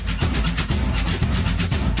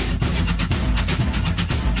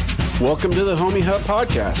Welcome to the Homie Hub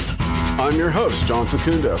Podcast. I'm your host, John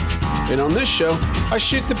Facundo, and on this show, I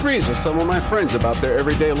shoot the breeze with some of my friends about their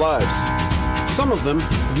everyday lives. Some of them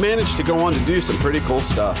have managed to go on to do some pretty cool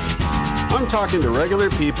stuff. I'm talking to regular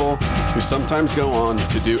people who sometimes go on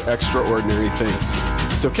to do extraordinary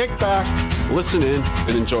things. So kick back, listen in,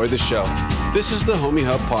 and enjoy the show. This is the Homie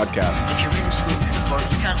Hub Podcast. If you're in school,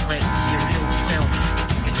 you can't let your real self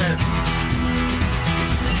get out.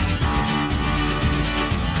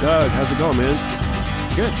 Doug, how's it going, man?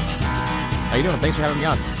 Good. How you doing? Thanks for having me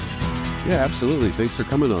on. Yeah, absolutely. Thanks for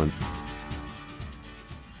coming on.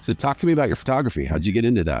 So talk to me about your photography. How'd you get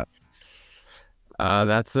into that? I'm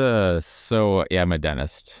a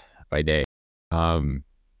dentist by day.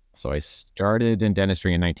 So I started in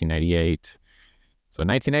dentistry in 1998. So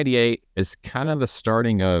 1998 is kind of the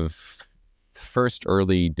starting of first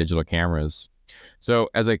early digital cameras. So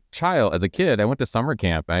as a kid, I went to summer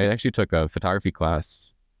camp. I actually took a photography class,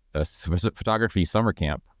 a photography summer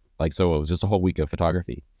camp. So it was just a whole week of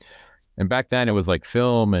photography. And back then it was like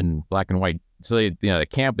film and black and white. So at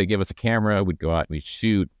camp, they give us a camera, we'd go out and we'd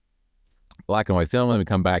shoot black and white film, and we'd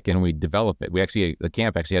come back and we'd develop it. The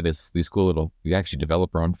camp actually had these cool little, we actually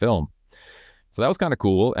develop our own film. So that was kind of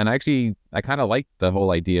cool. And I kind of liked the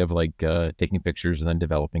whole idea of taking pictures and then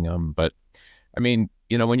developing them. But I mean,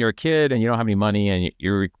 when you're a kid and you don't have any money and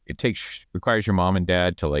it requires your mom and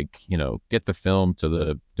dad to get the film to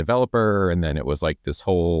the developer. And then it was like this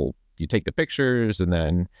whole, you take the pictures and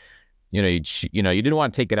then, you didn't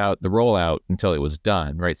want to take the roll out until it was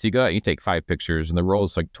done. Right. So you go out and you take 5 pictures and the roll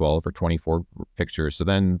is like 12 or 24 pictures. So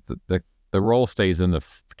then the roll stays in the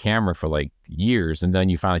camera for like years, and then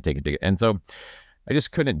you finally take it. And so I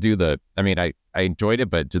just couldn't do I enjoyed it,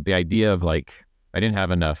 but the idea of I didn't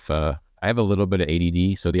have enough, I have a little bit of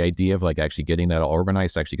ADD. So the idea of actually getting that all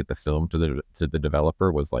organized to actually get the film to the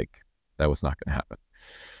developer was that was not going to happen.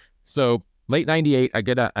 So late 98, I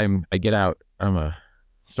get out,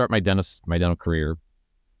 start my dental career.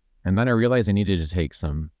 And then I realized I needed to take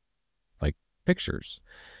some pictures.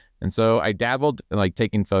 And so I dabbled in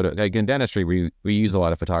taking photos. In dentistry, we use a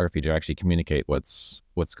lot of photography to actually communicate what's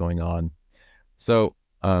going on. So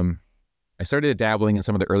I started dabbling in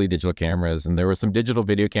some of the early digital cameras, and there were some digital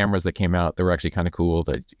video cameras that came out that were actually kind of cool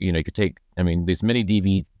that, you could take, these mini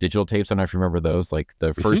DV digital tapes. I don't know if you remember those,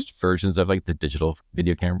 the first versions of the digital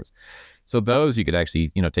video cameras. So those you could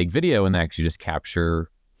actually, take video and actually just capture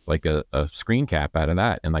a screen cap out of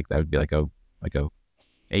that. And that would be like a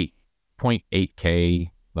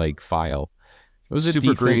 8.8K file. It was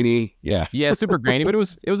super grainy. Yeah, super grainy, but it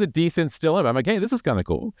was a decent still. I'm like, hey, this is kind of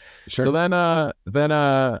cool. Sure. So then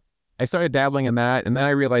I started dabbling in that, and then I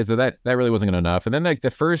realized that really wasn't enough. And then the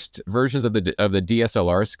first versions of the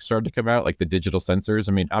DSLRs started to come out, the digital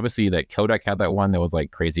sensors. Obviously that Kodak had that one that was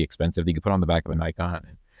crazy expensive that you could put on the back of a Nikon.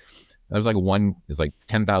 And that was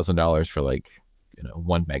 $10,000 for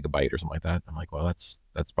 1 megabyte or something like that. I'm like, well, that's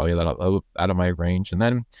probably out of my range. And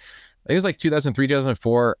then it was 2003,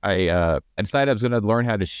 2004. I decided I was going to learn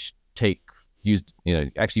how to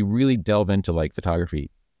actually really delve into photography.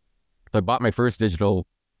 So I bought my first digital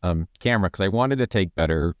camera because I wanted to take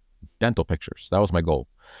better dental pictures. That was my goal.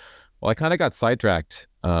 Well, I kind of got sidetracked,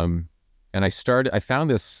 and I found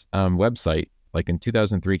this website in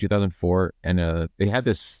 2003, 2004, and they had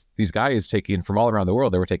these guys taking from all around the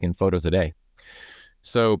world. They were taking photos a day.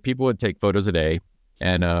 So people would take photos a day,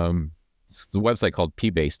 and it's a website called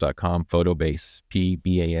pbase.com, photobase,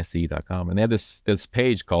 pbase.com, and they had this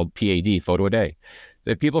page called PAD, photo a day.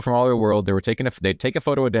 They had people from all over the world. They'd take a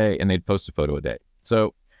photo a day and they'd post a photo a day.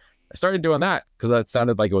 So I started doing that because that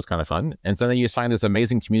sounded like it was kind of fun. And so then you just find this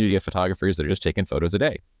amazing community of photographers that are just taking photos a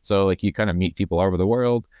day. So you kind of meet people all over the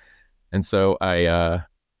world. And so I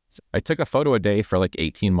took a photo a day for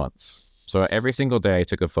 18 months. So every single day I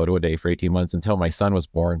took a photo a day for 18 months until my son was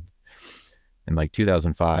born in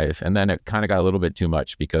 2005. And then it kind of got a little bit too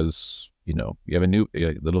much because, you have a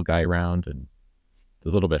little guy around and it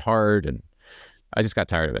was a little bit hard, and I just got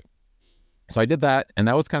tired of it. So I did that, and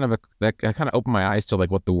that was that kind of opened my eyes to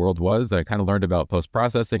what the world was. That I kind of learned about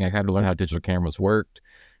post-processing. I kind of learned how digital cameras worked.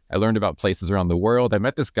 I learned about places around the world. I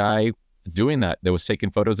met this guy doing that was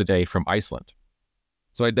taking photos a day from Iceland.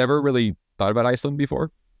 So I'd never really thought about Iceland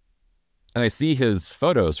before. And I see his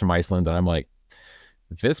photos from Iceland, and I'm like,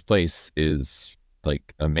 this place is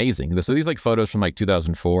amazing. So these photos from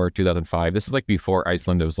 2004, 2005. This is before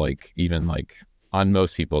Iceland was even on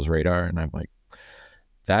most people's radar. And I'm like,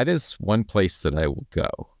 that is one place that I will go.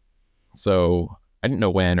 So I didn't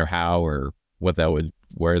know when or how or where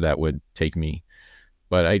that would take me,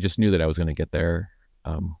 but I just knew that I was going to get there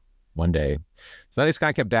one day. So then I just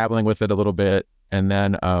kind of kept dabbling with it a little bit. And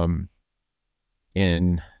then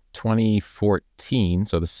in 2014,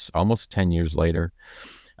 so this is almost 10 years later,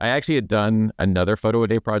 I actually had done another photo a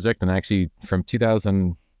day project, and actually from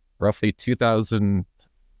roughly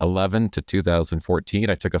 2011 to 2014,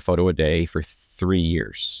 I took a photo a day for 3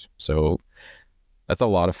 years. So that's a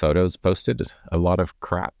lot of photos posted, a lot of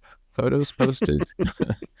crap photos posted.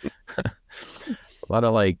 A lot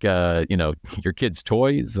of like, your kids'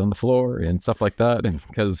 toys on the floor and stuff like that. And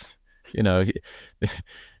because,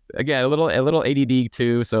 again, a little ADD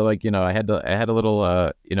too. So like, I had a little,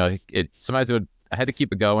 I had to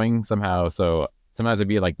keep it going somehow. So sometimes it'd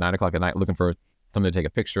be like 9 o'clock at night looking for something to take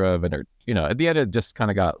a picture of. And, at the end, it just kind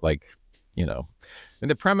of got like, and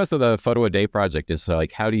the premise of the photo a day project is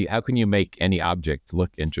like, how can you make any object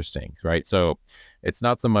look interesting? Right. So it's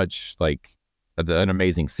not so much like an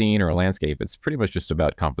amazing scene or a landscape. It's pretty much just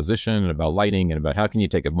about composition and about lighting and about how can you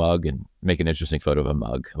take a mug and make an interesting photo of a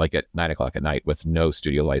mug, like at 9 o'clock at night with no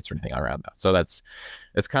studio lights or anything around that. So it's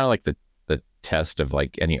kind of like the test of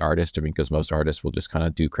like any artist. I mean, because most artists will just kind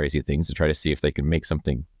of do crazy things to try to see if they can make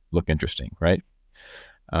something look interesting. Right.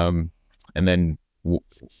 And then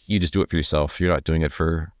you just do it for yourself. You're not doing it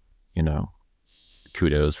for,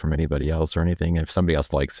 kudos from anybody else or anything. If somebody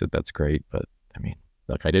else likes it, that's great. But I mean,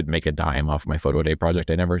 look, I didn't make a dime off my photo day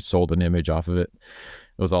project. I never sold an image off of it.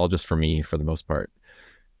 It was all just for me for the most part.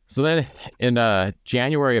 So then in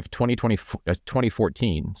January of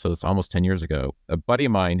 2014, so it's almost 10 years ago, a buddy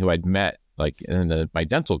of mine who I'd met like in my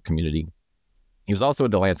dental community, he was also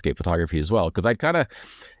into landscape photography as well. Because I'd kind of,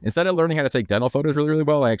 instead of learning how to take dental photos really, really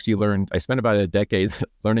well, I spent about a decade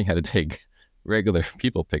learning how to take regular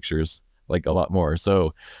people pictures like a lot more.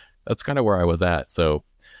 So that's kind of where I was at. So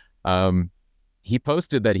he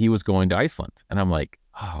posted that he was going to Iceland. And I'm like,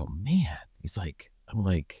 oh man. I'm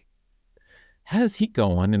like, how's he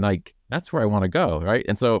going? And like, that's where I want to go. Right.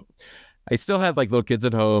 And so I still had like little kids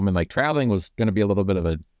at home, and like traveling was going to be a little bit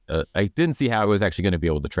of I didn't see how I was actually going to be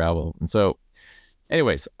able to travel. And so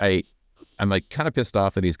anyways, I'm like kind of pissed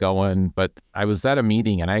off that he's going, but I was at a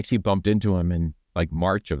meeting and I actually bumped into him in like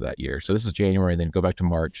March of that year. So this is January, then go back to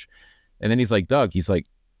March. And then he's like, Doug, he's like,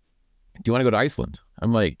 do you want to go to Iceland?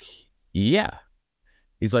 I'm like, yeah.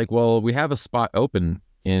 He's like, well, we have a spot open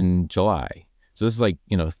in July. So this is like,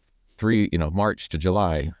 March to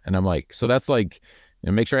July. And I'm like, so that's like,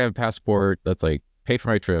 make sure I have a passport. That's like pay for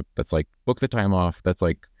my trip. That's like book the time off. That's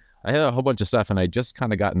like, I had a whole bunch of stuff, and I just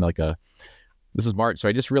kind of gotten like this is March. So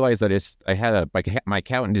I just realized that I had my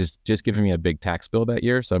accountant is just giving me a big tax bill that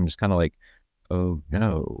year. So I'm just kind of like, oh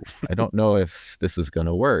no, I don't know if this is going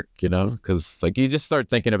to work, because like you just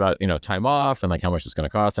start thinking about, time off and like how much it's going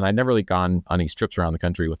to cost. And I'd never really gone on these trips around the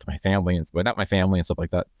country with my family and without my family and stuff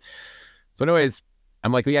like that. So anyways,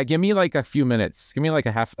 I'm like, well, yeah, give me like a few minutes, give me like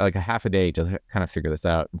a half a day to kind of figure this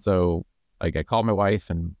out. And so like I called my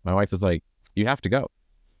wife, and my wife was like, you have to go.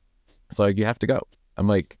 It's like, you have to go. I'm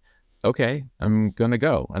like, okay, I'm going to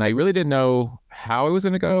go. And I really didn't know how I was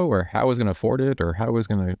going to go or how I was going to afford it or how this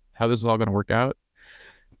was all going to work out.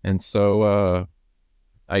 And so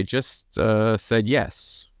I just said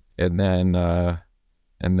yes. And then I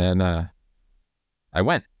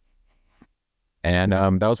went. And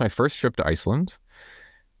that was my first trip to Iceland.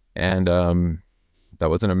 And that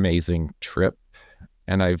was an amazing trip.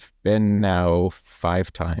 And I've been now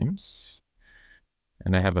 5 times.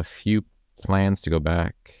 And I have a few plans to go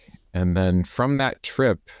back. And then from that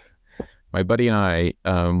trip, my buddy and I,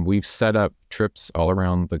 we've set up trips all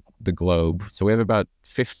around the globe. So we have about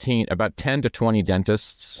 10 to 20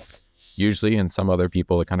 dentists, usually, and some other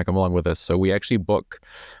people that kind of come along with us. So we actually book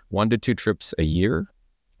 1 to 2 trips a year.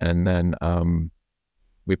 And then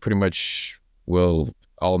we pretty much will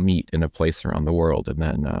all meet in a place around the world, and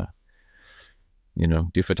then,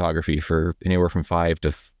 do photography for anywhere from 5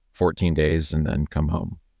 to 14 days and then come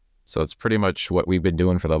home. So it's pretty much what we've been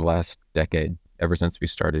doing for the last decade, ever since we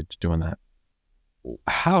started doing that.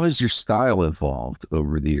 How has your style evolved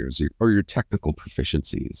over the years, or your technical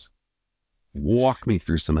proficiencies? Walk me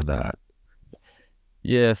through some of that.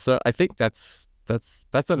 Yeah, so I think that's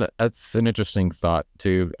an interesting thought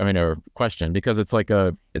too. I mean, or question, because it's like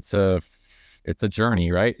it's a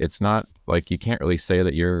journey, right? It's not like you can't really say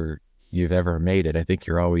that you've ever made it. I think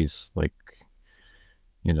you're always like,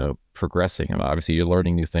 progressing. And obviously you're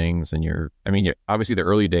learning new things, and you're obviously the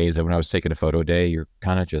early days when I was taking a photo a day, you're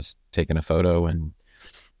kind of just taking a photo and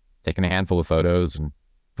taking a handful of photos and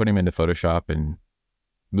putting them into Photoshop and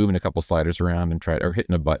moving a couple sliders around and or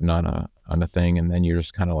hitting a button on a thing. And then you're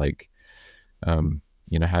just kind of like,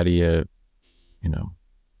 how do you,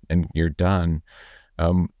 and you're done.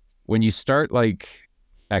 When you start like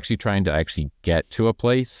actually trying to actually get to a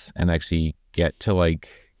place and actually get to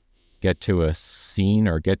a scene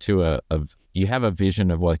or get to you have a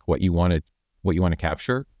vision of like what you want to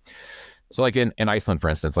capture. So like in Iceland, for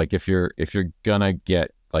instance, like if you're gonna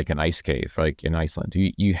get like an ice cave, like in Iceland,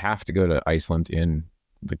 you have to go to Iceland in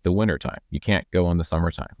like the winter time. You can't go in the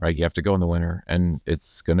summertime, right? You have to go in the winter, and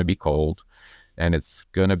it's gonna be cold, and it's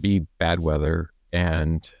gonna be bad weather,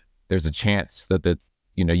 and there's a chance that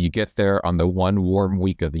you get there on the one warm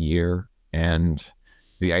week of the year, and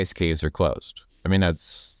the ice caves are closed. I mean,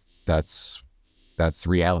 that's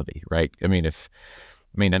reality, right? I mean,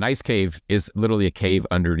 an ice cave is literally a cave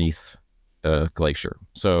underneath a glacier.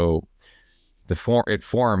 So it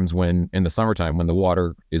forms when in the summertime, when the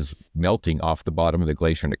water is melting off the bottom of the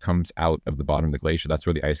glacier and it comes out of the bottom of the glacier. That's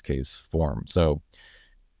where the ice caves form. So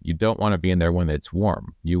you don't want to be in there when it's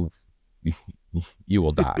warm. You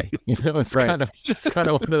will die. It's Right. kind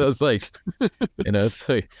of one of those like,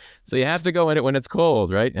 so you have to go in it when it's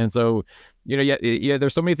cold, right? And so, yeah,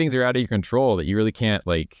 there's so many things that are out of your control that you really can't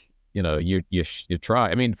like, you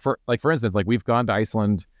try. I mean, for instance, like we've gone to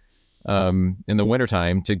Iceland in the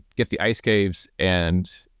wintertime to get the ice caves and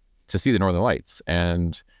to see the Northern Lights.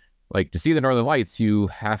 And like to see the Northern Lights, you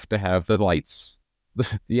have to have the lights.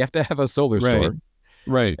 You have to have a solar storm.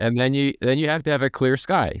 Right. And then you have to have a clear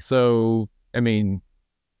sky. So, I mean,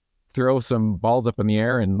 throw some balls up in the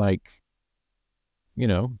air and like,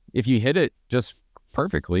 if you hit it just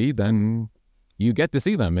perfectly, then you get to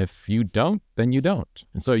see them. If you don't, then you don't.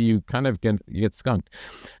 And so you kind of get skunked.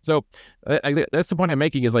 So that's the point I'm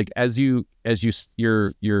making is like, as your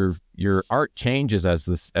art changes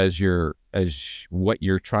as what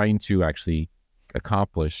you're trying to actually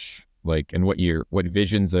accomplish, like, and what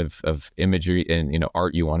visions of imagery and,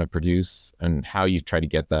 art you want to produce and how you try to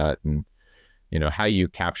get that and, how you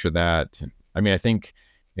capture that. I mean, I think,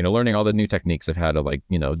 learning all the new techniques of how to like,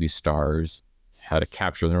 do stars, how to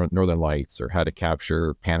capture the Northern Lights or how to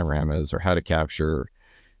capture panoramas or how to capture,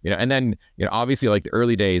 and then, obviously like the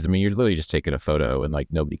early days, I mean, you're literally just taking a photo and like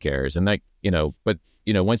nobody cares. And like, but,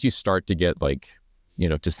 once you start to get like,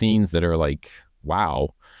 to scenes that are like,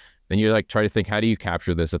 wow, then you like try to think, how do you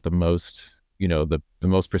capture this at the most, the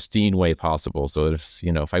most pristine way possible? So that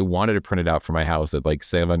if I wanted to print it out for my house at like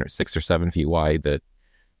 6 or 7 feet wide, that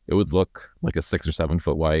it would look like a 6 or 7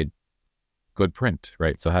 foot wide good print,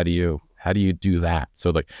 right? So how do you do that? So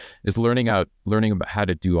like it's learning about how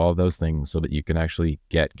to do all those things so that you can actually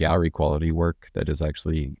get gallery quality work that is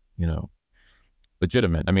actually,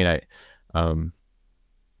 legitimate. I mean,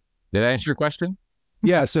 did I answer your question?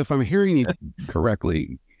 Yeah. So if I'm hearing you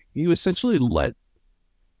correctly, you essentially let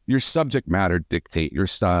your subject matter dictate your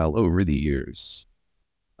style over the years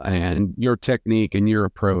and your technique and your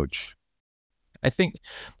approach. I think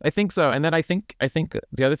so. And then I think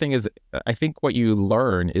the other thing is, I think what you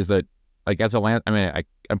learn is that like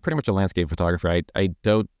I'm pretty much a landscape photographer. I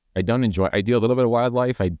don't enjoy, I do a little bit of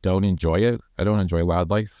wildlife. I don't enjoy it. I don't enjoy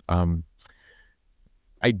wildlife. I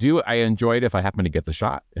enjoy it if I happen to get the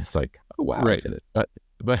shot. It's like, oh wow, Right. I did it.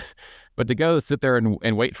 But to go sit there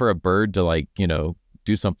and wait for a bird to like,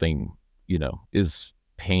 do something, is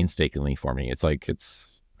painstakingly for me. It's like,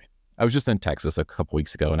 I was just in Texas a couple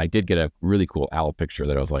weeks ago and I did get a really cool owl picture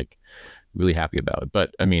that I was like really happy about.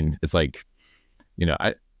 But I mean, it's like,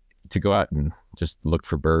 to go out and just look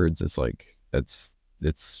for birds, it's like,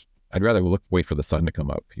 I'd rather wait for the sun to come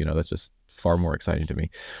up, that's just far more exciting to me.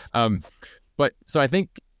 But so I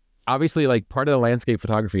think obviously like part of the landscape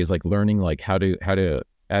photography is like learning like how to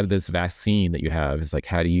out of this vast scene that you have is like,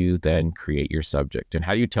 how do you then create your subject and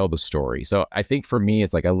how do you tell the story? So I think for me,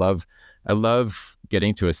 it's like, I love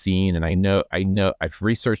getting to a scene and I know I've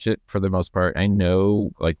researched it for the most part. I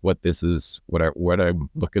know like what this is, what I'm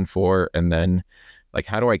looking for. And then like,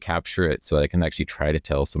 how do I capture it so that I can actually try to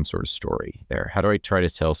tell some sort of story there? How do I try to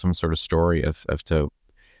tell some sort of story of to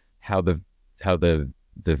how the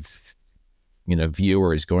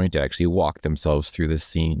viewer is going to actually walk themselves through this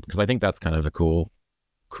scene? Because I think that's kind of a cool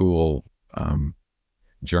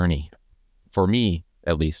journey for me,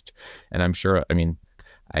 at least. And I'm sure, I mean,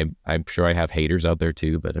 I'm sure I have haters out there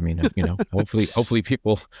too, but I mean, hopefully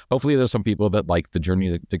there's some people that like the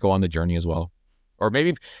journey to go on the journey as well. Or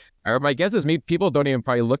my guess is people don't even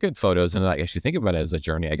probably look at photos and like actually think about it as a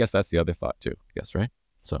journey. I guess that's the other thought too, I guess, right?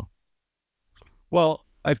 So. Well,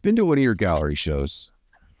 I've been to one of your gallery shows.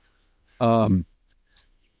 My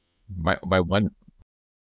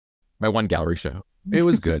one gallery show. It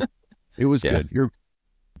was good. It was Yeah. good. You're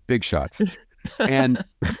big shots. And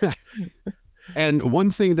and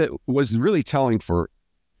one thing that was really telling for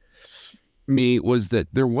me was that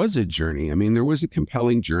there was a journey. I mean, there was a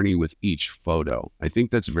compelling journey with each photo. I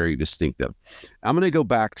think that's very distinctive. I'm going to go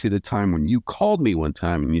back to the time when you called me one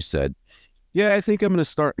time and you said, yeah, I think I'm going to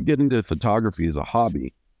start getting into photography as a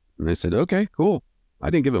hobby. And I said, okay, cool. I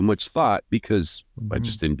didn't give it much thought because I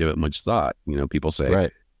just didn't give it much thought. People say,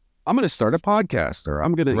 Right. I'm going to start a podcast, or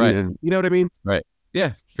I'm going to, Right. you know what I mean? Right.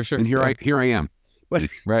 Yeah, for sure. And here Yeah. I am. But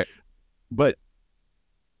Right. but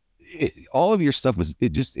all of your stuff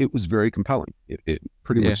it was very compelling. It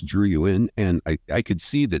pretty much drew you in, and I could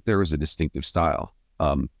see that there was a distinctive style.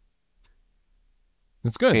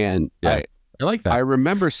 That's good. And I like that. I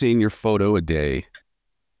remember seeing your photo a day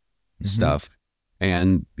stuff,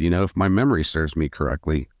 and if my memory serves me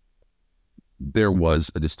correctly, there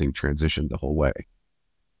was a distinct transition the whole way.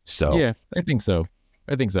 So yeah, I think so.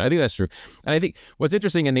 I think that's true. And I think what's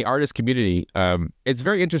interesting in the artist community, it's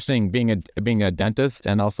very interesting being a dentist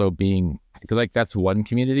and also being, because like that's one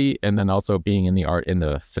community, and then also being in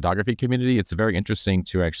the photography community. It's very interesting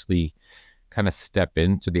to actually kind of step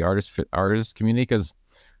into the artist community, because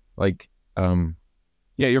like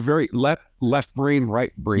you're very left brain,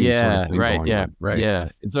 right brain. Yeah, sort of thing right. going Yeah, on, right. Yeah.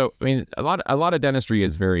 And so I mean, a lot of dentistry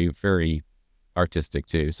is very, very artistic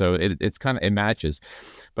too. So it's kind of, it matches.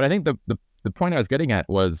 But I think the point I was getting at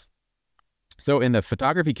was, so in the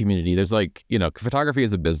photography community, there's like, photography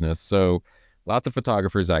is a business. So lots of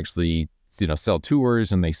photographers actually, sell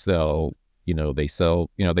tours, and they sell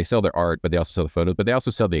their art, but they also sell the photos, but they also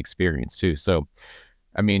sell the experience too. So,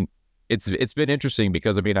 I mean, it's been interesting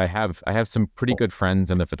because I have some pretty good friends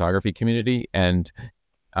in the photography community, and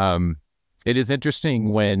it is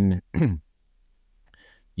interesting when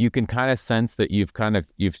you can kind of sense that you've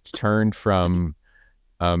turned from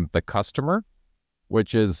the customer,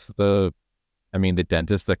 which is the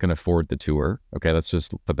dentist that can afford the tour. Okay, let's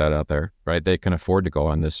just put that out there, right? They can afford to go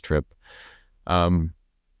on this trip,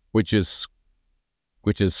 which is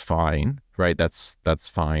fine, right? That's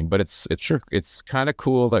fine. But it's Sure. It's kind of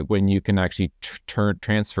cool that when you can actually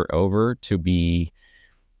transfer over to be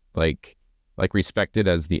like respected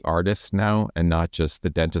as the artist now, and not just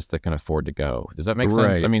the dentist that can afford to go. Does that make sense?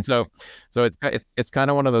 Right. I mean, so it's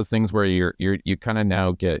kind of one of those things where you kind of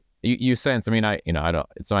now get you sense. I mean, I don't.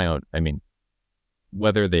 It's my own. I mean,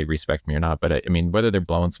 whether they respect me or not, but I mean, whether they're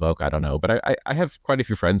blowing smoke, I don't know. But I have quite a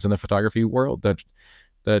few friends in the photography world that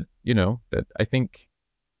I think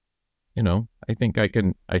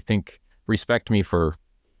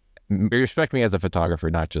respect me as a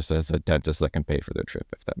photographer, not just as a dentist that can pay for their trip,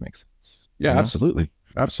 if that makes sense. Yeah, absolutely.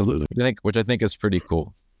 Which I think is pretty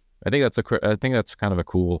cool. I think that's kind of a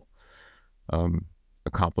cool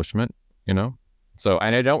accomplishment, So,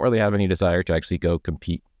 and I don't really have any desire to actually go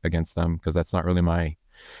compete against them, because that's not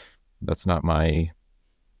my,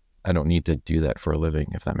 I don't need to do that for a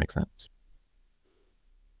living, if that makes sense.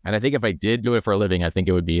 And I think if I did do it for a living, I think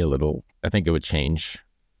it would change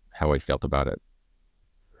how I felt about it.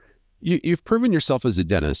 You've proven yourself as a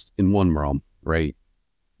dentist in one realm, right?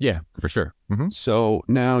 Yeah, for sure. Mm-hmm. So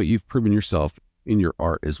now you've proven yourself in your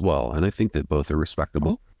art as well. And I think that both are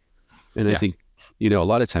respectable. And I think, a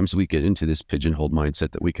lot of times we get into this pigeonholed mindset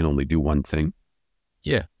that we can only do one thing.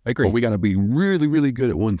 Yeah, I agree. But we got to be really, really good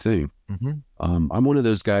at one thing. Mm-hmm. I'm one of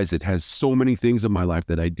those guys that has so many things in my life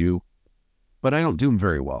that I do, but I don't do them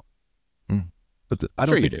very well. But I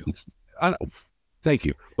don't think you do. Thank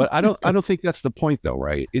you. But I don't think that's the point though,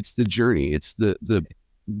 right? It's the journey. It's the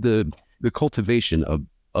cultivation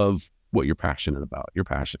of what you're passionate about. Your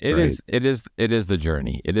passion. It is the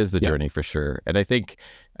journey. It is the journey for sure. And I think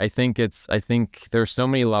there's so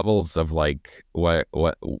many levels of like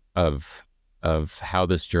of how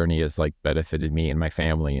this journey has like benefited me and my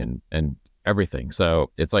family and everything.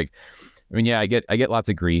 So it's like, I mean, yeah, I get lots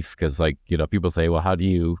of grief because like, people say, well, how do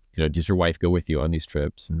you, does your wife go with you on these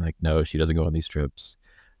trips? And like, no, she doesn't go on these trips.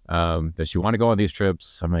 Does she want to go on these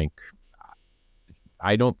trips? I'm like,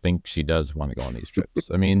 I don't think she does want to go on these trips.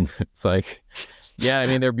 I mean, it's like, yeah, I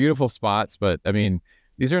mean, they're beautiful spots, but I mean,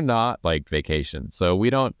 these are not like vacations. So we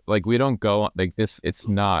don't go like this. It's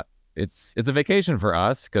a vacation for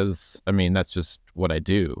us because I mean, that's just what I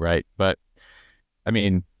do. Right. But I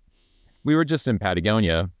mean, we were just in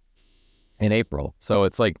Patagonia in April. So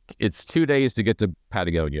it's like, it's 2 days to get to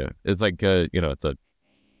Patagonia. It's like, it's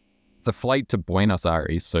a flight to Buenos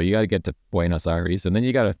Aires. So you got to get to Buenos Aires, and then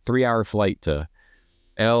you got a 3-hour flight to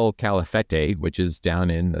El Calafate, which is down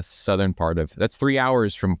in the southern part that's 3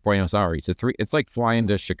 hours from Buenos Aires. It's like flying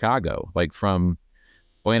to Chicago, like from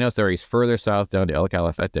Buenos Aires further south down to El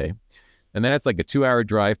Calafate. And then it's like a 2-hour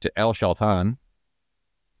drive to El Chaltán.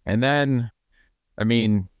 And then, I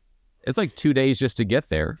mean, it's like 2 days just to get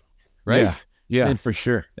there. Right. Yeah, for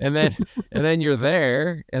sure. And then you're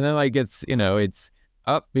there, and then like it's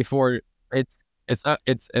up before it's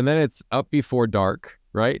up before dark,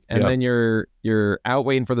 right? And then you're out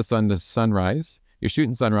waiting for the sun to sunrise. You're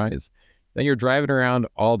shooting sunrise. Then you're driving around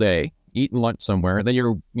all day eating lunch somewhere, then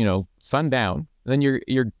you're, sundown, then you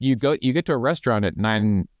get to a restaurant at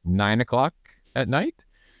 9 o'clock at night.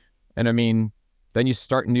 And I mean, then you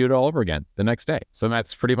start and do it all over again the next day. So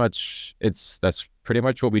that's pretty much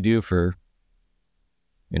what we do for,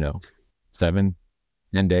 7-10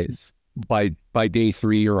 days. By day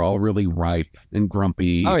 3, you're all really ripe and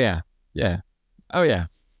grumpy. Oh yeah. Yeah. Oh yeah.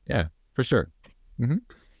 Yeah, for sure. Mm-hmm.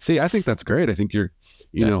 See, I think that's great. I think you're,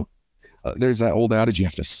 there's that old adage, you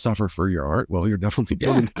have to suffer for your art. Well, you're definitely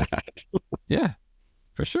doing that. Yeah,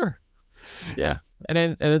 for sure. Yeah.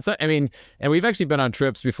 And we've actually been on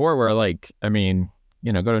trips before where go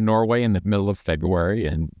to Norway in the middle of February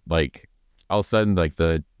and like all of a sudden like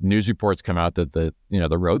the news reports come out that the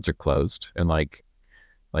roads are closed and like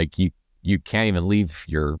you can't even leave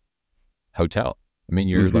your hotel. I mean,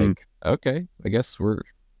 you're like, okay, I guess we're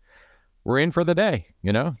in for the day,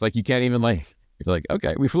 It's like you can't even you're like,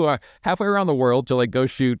 okay, we flew halfway around the world to like go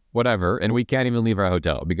shoot whatever, and we can't even leave our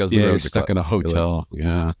hotel because the roads are stuck in a hotel.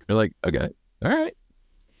 You're like, okay, all right.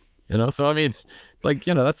 So I mean, it's like,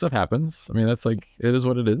 that stuff happens. I mean, that's like, it is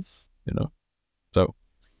what it is, So,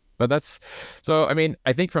 but I mean,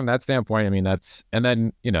 I think from that standpoint, I mean, and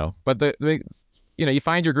then, but you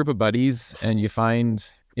find your group of buddies and you find,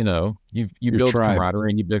 you build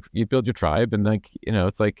camaraderie and you build your tribe and like,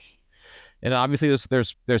 it's like, and obviously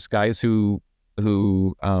there's guys who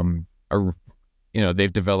are,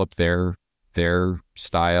 they've developed their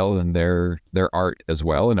style and their art as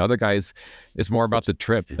well. And other guys, it's more about the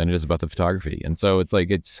trip than it is about the photography. And so it's like,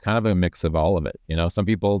 it's kind of a mix of all of it. Some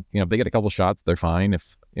people, if they get a couple shots, they're fine.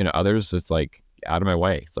 If, others, it's like out of my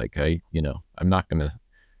way. It's like, hey, I'm not going to,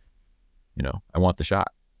 I want the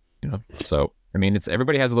shot, So, I mean,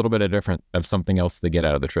 everybody has a little bit of something else they get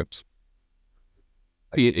out of the trips.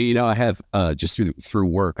 I have, just through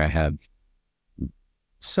work, I have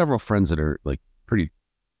several friends that are like pretty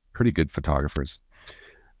good photographers.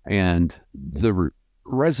 And the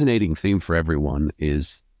resonating theme for everyone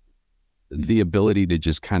is the ability to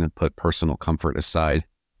just kind of put personal comfort aside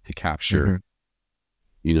to capture,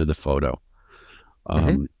 the photo.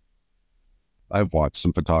 I've watched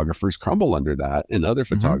some photographers crumble under that and other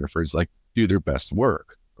photographers like do their best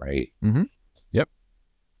work. Right. Yep.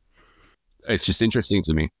 It's just interesting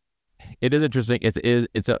to me. It is interesting.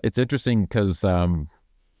 It's interesting because I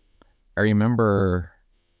remember,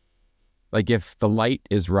 like, if the light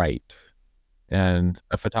is right and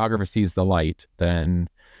a photographer sees the light, then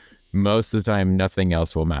most of the time nothing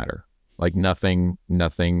else will matter. Like nothing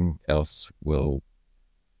else will,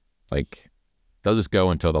 like, they'll just go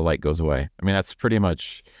until the light goes away. I mean, that's pretty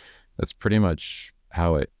much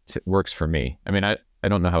how it works for me. I mean, I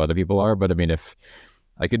don't know how other people are, but I mean, if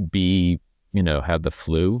I could be, have the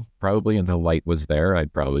flu probably and the light was there,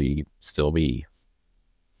 I'd probably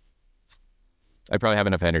have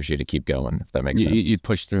enough energy to keep going, if that makes sense. You'd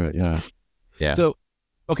push through it. Yeah. Yeah. So,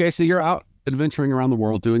 okay. So you're out adventuring around the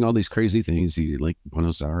world, doing all these crazy things. You're like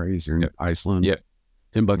Buenos Aires, you're in Iceland,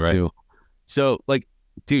 Timbuktu. Right. So like,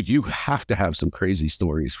 dude, you have to have some crazy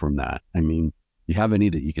stories from that. I mean, you have any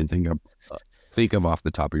that you can think of off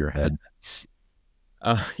the top of your head?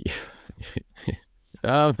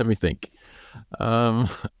 Let me think.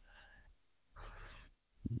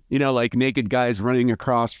 Like naked guys running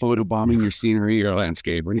across, photobombing your scenery or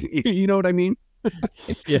landscape. You know what I mean?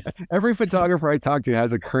 Yeah. Every photographer I talk to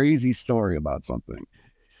has a crazy story about something.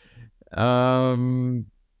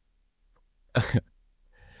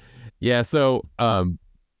 Yeah. So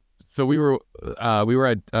we were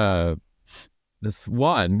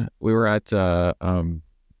at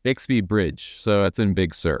Bixby Bridge. So that's in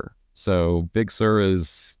Big Sur. So Big Sur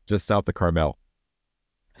is just south of Carmel.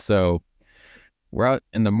 So we're out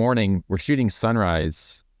in the morning. We're shooting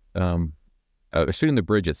sunrise. Shooting the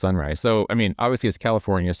bridge at sunrise. So I mean, obviously it's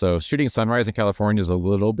California. So shooting sunrise in California is a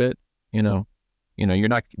little bit, you're not.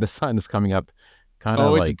 The sun is coming up, kind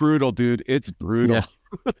of. Oh, it's brutal, dude. It's brutal.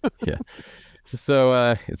 Yeah. Yeah.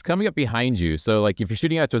 So it's coming up behind you. So like if you're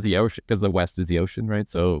shooting out towards the ocean, because the west is the ocean, right?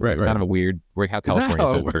 So it's kind of a weird how California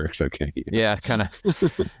is. How it works. Okay. Yeah, kind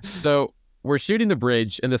of. So we're shooting the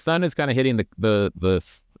bridge, and the sun is kind of hitting the.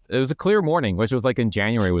 It was a clear morning, which was like in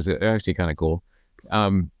January, was actually kind of cool.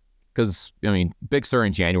 Because I mean, Big Sur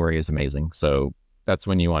in January is amazing. So that's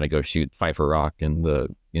when you want to go shoot Pfeiffer Rock and the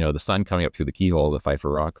sun coming up through the keyhole of the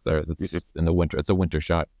Pfeiffer Rock there. That's in the winter. It's a winter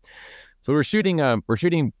shot. So we're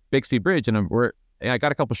shooting Bixby Bridge, and I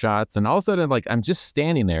got a couple shots, and all of a sudden, like, I'm just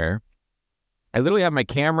standing there. I literally have my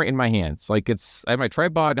camera in my hands. Like I have my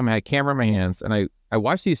tripod and my camera in my hands, and I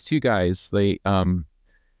watch these two guys. They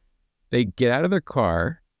get out of their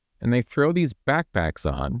car and they throw these backpacks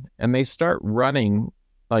on and they start running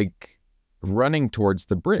like running towards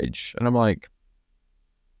the bridge. And I'm like,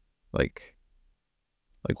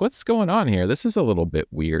 what's going on here? This is a little bit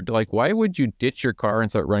weird. Like, why would you ditch your car and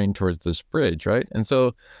start running towards this bridge, right? And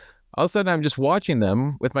so all of a sudden I'm just watching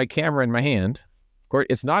them with my camera in my hand. Of course,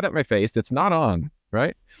 it's not at my face. It's not on,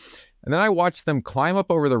 right? And then I watched them climb up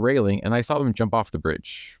over the railing and I saw them jump off the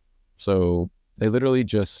bridge. So they literally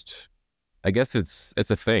just, I guess it's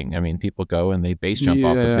a thing. I mean, people go and they base jump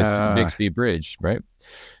off the Bixby Bridge, right?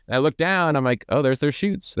 And I look down, I'm like, oh, there's their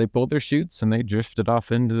chutes. They pulled their chutes and they drifted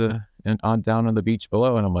off into on down on the beach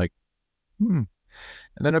below. And I'm like, And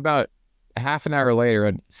then about half an hour later,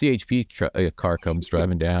 a CHP car comes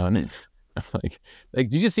driving down. And I'm like,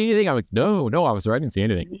 did you see anything? I'm like, no, officer, I didn't see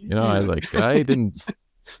anything. I didn't.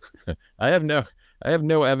 I have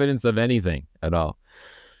no evidence of anything at all.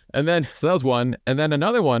 And then, so that was one. And then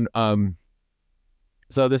another one.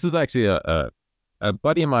 So this is actually a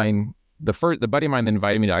buddy of mine. The buddy of mine that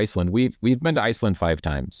invited me to Iceland. We've been to Iceland 5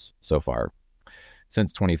 times so far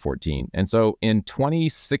since 2014. And so in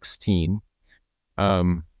 2016,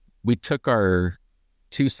 we took our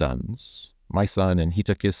 2 sons, my son and he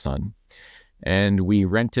took his son, and we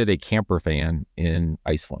rented a camper van in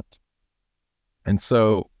Iceland. And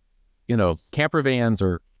so, camper vans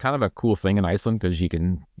are kind of a cool thing in Iceland because you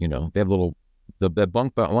can, they have the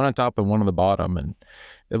bunk bed, one on top and one on the bottom, and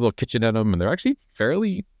they have a little kitchen in them, and they're actually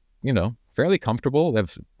fairly comfortable. They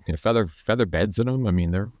have feather beds in them. I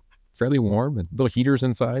mean, they're fairly warm and little heaters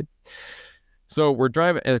inside. So we're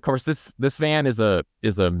driving, and of course this van is a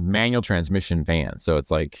manual transmission van. So it's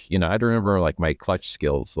like, I remember like my clutch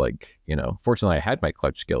skills, fortunately I had my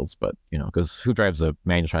clutch skills, but because who drives a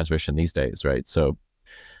manual transmission these days, right? So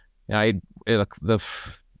that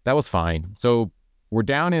was fine. So we're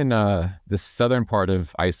down in the southern part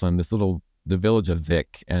of Iceland, the village of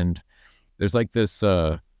Vik, and there's like this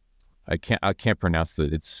I can't pronounce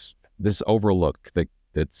it. It's this overlook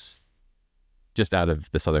that's just out of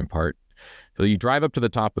the southern part. So you drive up to the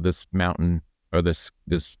top of this mountain or this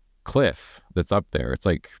cliff that's up there. It's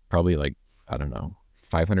like probably like, I don't know,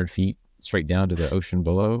 500 feet straight down to the ocean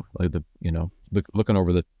below, like looking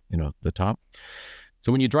over the top.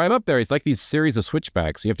 So when you drive up there, it's like these series of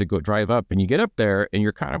switchbacks. You have to go drive up, and you get up there and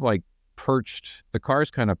you're kind of like perched. The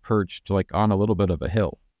car's kind of perched like on a little bit of a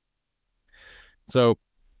hill. So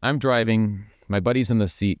I'm driving, my buddy's in the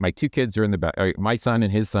seat, my 2 kids are in the back, my son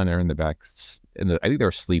and his son are in the back, I think they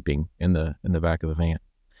were sleeping in the back of the van.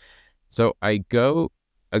 So I go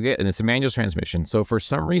again, and it's a manual transmission. So for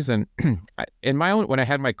some reason, when I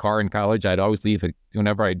had my car in college, I'd always leave it,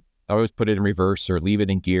 I always put it in reverse or leave it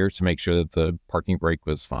in gear to make sure that the parking brake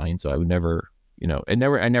was fine. So I would never, I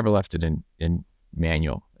never left it in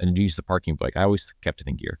manual and use the parking brake. I always kept it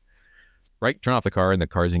in gear. Right? Turn off the car and the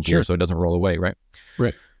car's in gear so it doesn't roll away, right?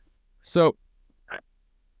 Right. So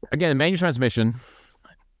again, manual transmission,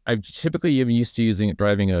 I've typically am used to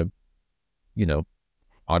driving a,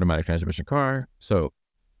 automatic transmission car. So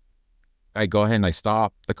I go ahead and I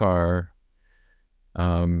stop the car.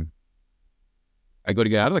 I go to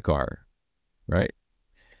get out of the car, right?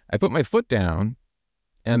 I put my foot down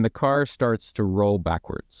and the car starts to roll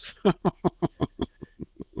backwards.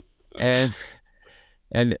 and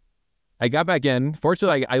I got back in.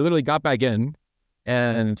 Fortunately, I literally got back in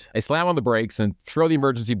and I slam on the brakes and throw the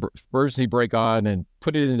emergency brake on and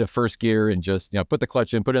put it into first gear and just, put the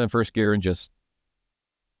clutch in, put it in first gear and just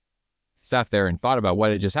sat there and thought about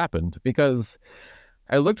what had just happened, because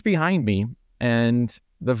I looked behind me and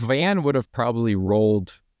the van would have probably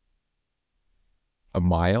rolled a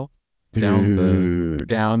mile down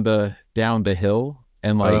the hill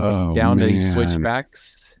and down these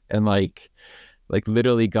switchbacks and like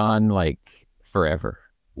literally gone like forever.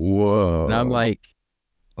 Whoa. And I'm like,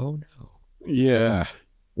 oh no. Yeah.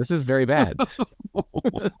 This is very bad.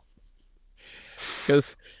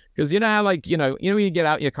 Because how when you get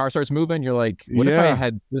out, your car starts moving, you're like, what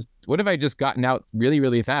if I just gotten out really,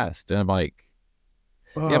 really fast? And I'm like,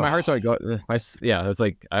 my heart started going. It was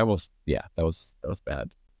like, that was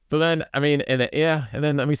bad. So then, and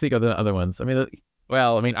then let me think of the other ones.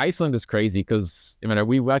 Iceland is crazy because,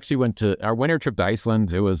 we actually went to our winter trip to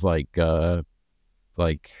Iceland. It was like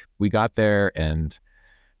we got there and,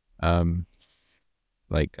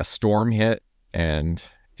 like a storm hit. And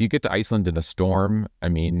if you get to Iceland in a storm,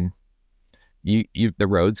 the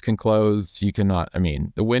roads can close. You cannot,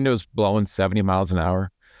 the wind was blowing 70 miles an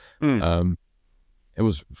hour. It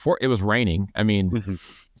was raining.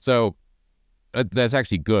 So that's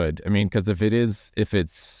actually good. Because if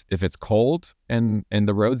it's cold and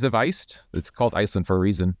the roads have iced, it's called Iceland for a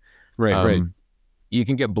reason. Right. You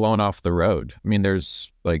can get blown off the road.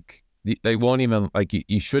 There's like they won't even like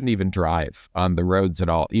you shouldn't even drive on the roads at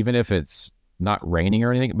all, even if it's not raining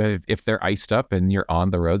or anything. But if they're iced up and you're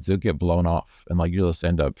on the roads, they'll get blown off, and like you'll just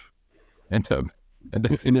end up in a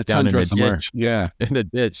down in tundra a somewhere. ditch. Yeah. In a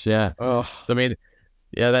ditch. Yeah. Oh, So I mean,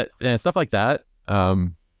 stuff like that.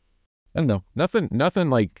 I don't know, nothing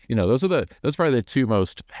like, those are probably the two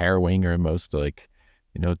most harrowing or most like,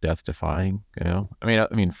 death defying. I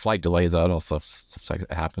mean, flight delays, all stuff like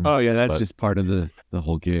that happens. oh yeah, that's just part of the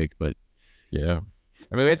whole gig. But Yeah,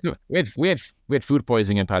 I mean, we had food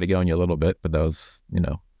poisoning in Patagonia a little bit, but that was,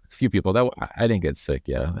 a few people that I didn't get sick.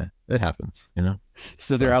 Yeah, that happens.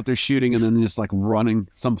 so they're out there shooting and then just like running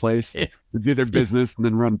someplace Yeah. to do their business and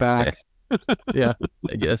then run back. Yeah,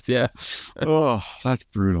 I guess. Yeah, Oh, that's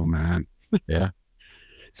brutal, man. yeah.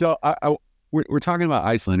 So we're talking about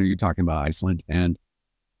Iceland, or you're talking about Iceland, and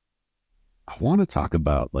I want to talk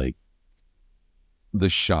about like the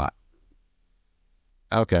shot.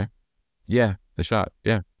 Okay. Yeah, the shot.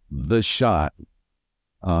 Yeah. The shot.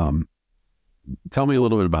 Tell me a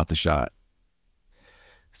little bit about the shot.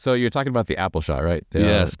 So you're talking about the Apple shot, right?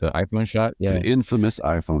 Yes. The iPhone shot. Yeah. The infamous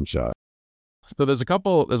iPhone shot. So there's a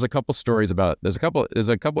couple stories about there's a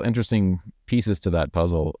couple interesting pieces to that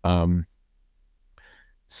puzzle.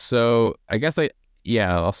 So I guess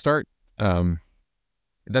I'll start.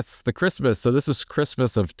 That's the Christmas. So this is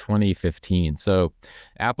Christmas of 2015. So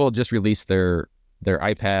Apple just released their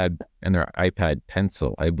iPad and their iPad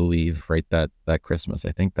Pencil, I believe, right that Christmas.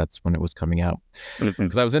 I think that's when it was coming out.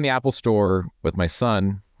 Because I was in the Apple store with my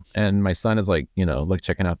son, and my son is like,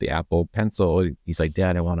 checking out the Apple Pencil. He's like,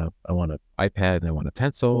 Dad, I want an iPad and I want a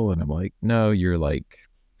pencil. And I'm like, no, you're like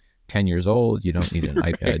 10 years old. You don't need an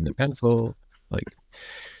iPad and a pencil. Like,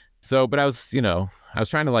 so, but I was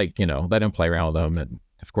trying to like, let him play around with them. And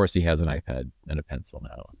of course he has an iPad and a pencil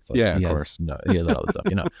now. So Yeah, of course. He has all this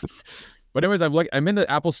stuff, But anyways, I'm in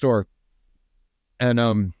the Apple store, and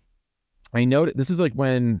I noticed this is like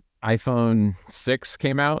when iPhone 6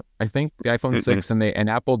 came out. I think the iPhone 6, and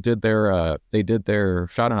Apple did their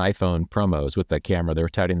shot on iPhone promos with that camera. They were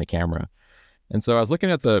touting the camera, and so I was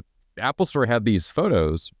looking at the Apple store had these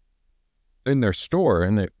photos in their store,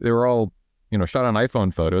 and they were all shot on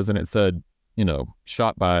iPhone photos, and it said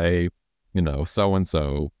shot by so and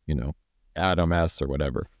so Adam S or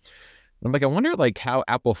whatever. I'm like, I wonder like how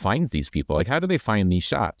Apple finds these people. Like, how do they find these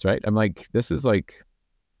shots, right? I'm like, this is like,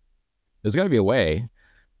 there's got to be a way.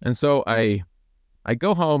 And so I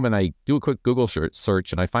go home and I do a quick Google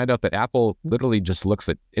search, and I find out that Apple literally just looks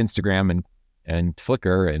at Instagram and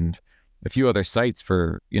Flickr and a few other sites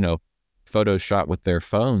for, photos shot with their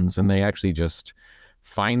phones, and they actually just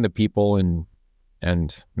find the people and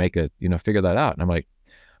make figure that out. And I'm like,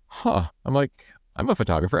 I'm a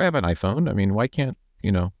photographer. I have an iPhone. I mean, why can't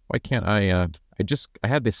I had the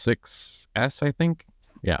 6S, I think.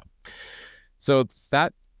 Yeah. So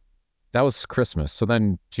that was Christmas. So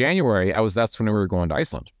then January, that's when we were going to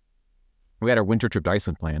Iceland. We had our winter trip to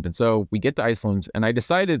Iceland planned. And so we get to Iceland, and I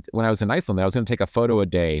decided when I was in Iceland that I was going to take a photo a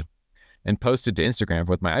day and post it to Instagram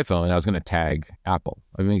with my iPhone, and I was going to tag Apple.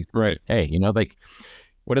 I mean, Right. Hey, like,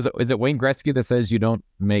 what is it? Is it Wayne Gretzky that says you don't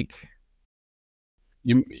make...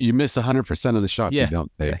 You miss 100% of the shots you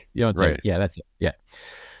don't take. You don't take. Yeah, that's it. Yeah.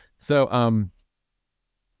 So, so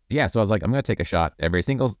I was like, I'm going to take a shot every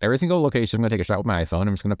single location. I'm going to take a shot with my iPhone.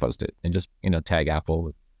 I'm just going to post it and just, tag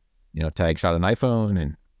Apple, tag shot an iPhone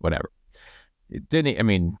and whatever. It didn't, I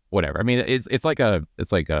mean, whatever. I mean, it's like a,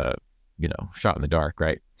 shot in the dark,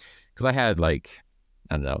 right? Because I had like,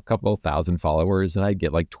 I don't know, a couple thousand followers, and I'd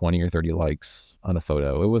get like 20 or 30 likes on a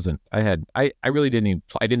photo. It wasn't, I really didn't even,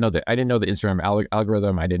 I didn't know the Instagram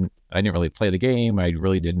algorithm. I didn't really play the game. I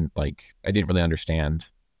didn't really understand.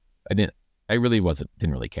 Didn't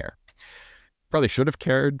really care. Probably should have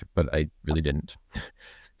cared, but I really didn't.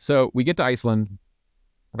 So we get to Iceland.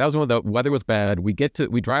 That was when the weather was bad. We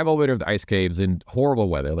drive all the way to the ice caves in horrible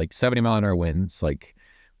weather, like 70-mile-an-hour winds. Like,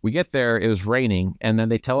 we get there, it was raining, and then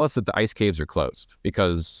they tell us that the ice caves are closed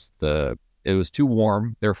because it was too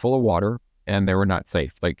warm. They're full of water, and they were not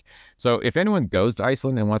safe. Like, so if anyone goes to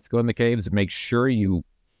Iceland and wants to go in the caves, make sure you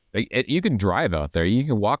can drive out there. You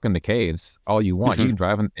can walk in the caves all you want. You can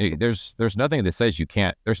drive in. There's nothing that says you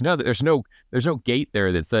can't. There's no gate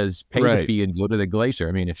there that says pay the fee and go to the glacier.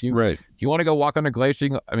 I mean, if you want to go walk on a glacier,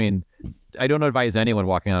 I don't advise anyone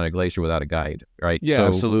walking on a glacier without a guide, right? Yeah, so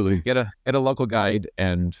absolutely. Get a local guide,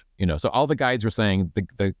 and so all the guides were saying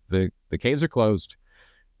the caves are closed,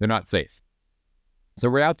 they're not safe. So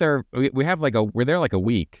we're out there. We're there like a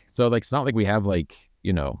week. So like it's not like we have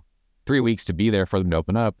 3 weeks to be there for them to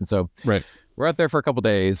open up. And so we're out there for a couple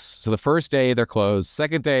days. So the first day they're closed.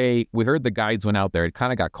 Second day we heard the guides went out there. It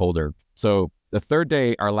kind of got colder. So the third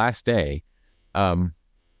day, our last day, our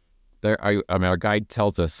guide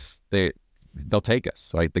tells us they'll take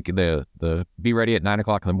us. So the be ready at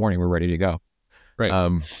 9:00 in the morning. We're ready to go.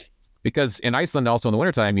 Right. Because in Iceland, also in the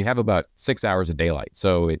wintertime, you have about 6 hours of daylight.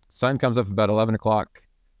 So sun comes up about 11:00,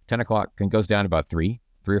 10:00, and goes down about 3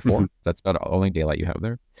 or 4. That's about the only daylight you have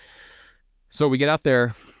there. So we get out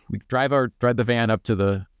there, we drive the van up to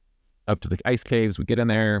the ice caves. We get in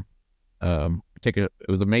there. It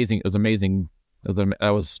was amazing. That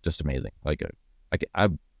was just amazing. I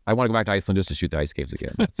want to go back to Iceland just to shoot the ice caves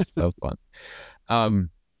again. That was fun.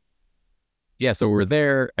 Yeah, so we're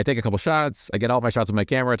there. I take a couple shots. I get all my shots with my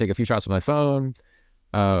camera. I take a few shots with my phone.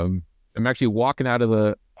 I'm actually walking out of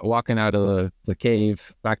the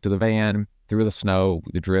cave back to the van through the snow,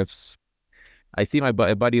 the drifts. I see my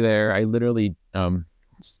buddy there. I literally,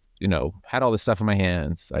 had all this stuff in my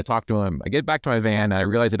hands. I talk to him. I get back to my van and I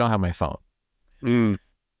realize I don't have my phone.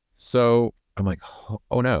 So I'm like,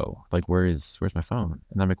 oh no, like where's my phone?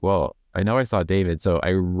 And I'm like, well, I know I saw David. So I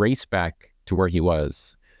race back to where he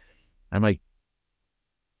was. I'm like,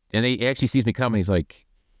 and he actually sees me coming. He's like,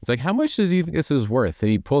 how much does he think this is worth?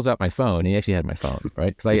 And he pulls out my phone. And he actually had my phone,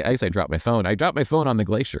 right? Because I dropped my phone. I dropped my phone on the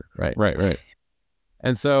glacier, right? Right.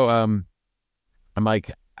 And so I'm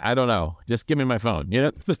like, I don't know. Just give me my phone.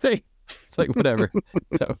 It's like, whatever.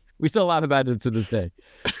 So we still laugh about it to this day.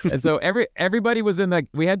 And so everybody was in that.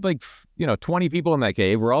 We had 20 people in that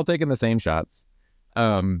cave. We're all taking the same shots.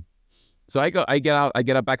 So I get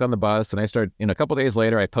up back on the bus and I start, a couple days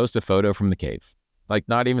later, I post a photo from the cave. Like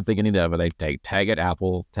not even thinking anything of it. I tag it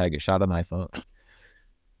Apple, tag it shot on my phone.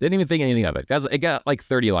 Didn't even think anything of it. It got like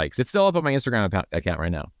 30 likes. It's still up on my Instagram account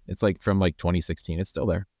right now. It's like from 2016. It's still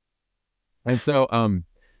there. And so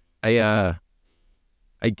that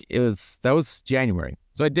was January.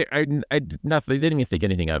 So I didn't even think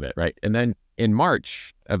anything of it, right? And then in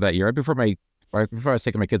March of that year, right before I was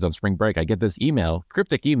taking my kids on spring break, I get this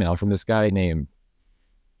cryptic email from this guy named,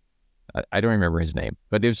 I don't remember his name,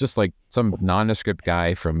 but it was just like some nondescript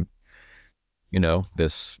guy from,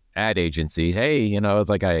 this ad agency. Hey, it's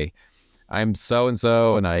like I'm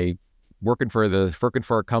so-and-so and I working for a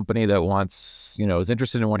company that wants, is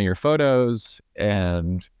interested in one of your photos.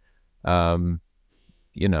 And, if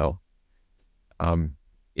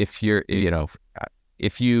you're,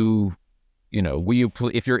 if you're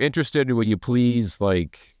interested, will you please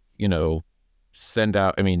send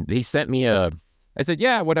out, he sent me I said,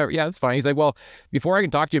 yeah, whatever. Yeah, that's fine. He's like, well, before I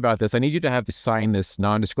can talk to you about this, I need you to have to sign this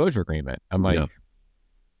non-disclosure agreement. I'm like,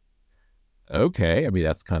 okay.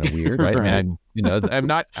 That's kind of weird, right? Right. And I'm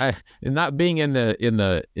not being in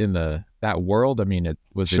that world. it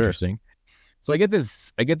was interesting. So I get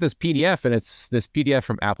this PDF, and it's this PDF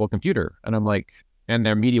from Apple Computer, and I'm like, and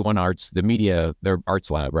their Media One Arts, their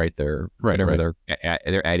arts lab, right? Their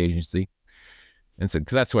ad agency, and so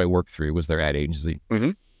because that's who I worked through was their ad agency.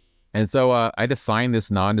 Mm-hmm. And so I just signed this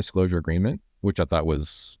non-disclosure agreement, which I thought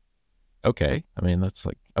was okay. That's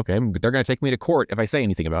like, okay, they're going to take me to court if I say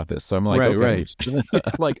anything about this. So I'm like, okay. I'm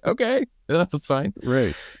like, okay, that's fine.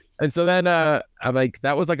 Right. And so then I'm like,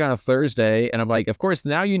 that was like on a Thursday. And I'm like, of course,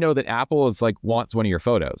 now that Apple is wants one of your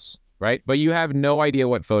photos, right? But you have no idea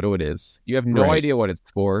what photo it is. You have no idea what it's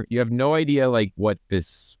for. You have no idea what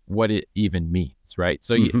it even means, right?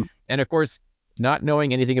 So and of course, not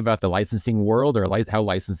knowing anything about the licensing world or how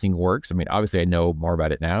licensing works. Obviously I know more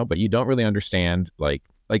about it now, but you don't really understand so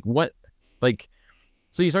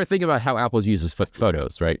you start thinking about how Apple uses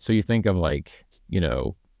photos, right? So you think of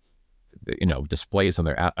displays on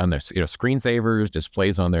their screensavers,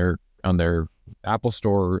 displays on their Apple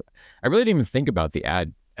Store. I really didn't even think about the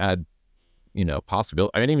ad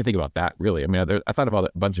possibility. I didn't even think about that really. I thought about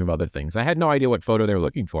a bunch of other things. I had no idea what photo they were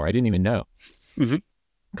looking for. I didn't even know. Mm-hmm.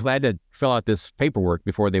 Because I had to fill out this paperwork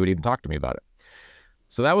before they would even talk to me about it.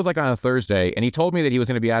 So that was on a Thursday, and he told me that he was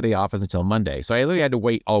going to be out of the office until Monday. So I literally had to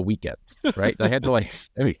wait all weekend, right? I had to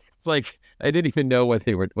it's like I didn't even know what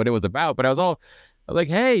it was about, but I was like,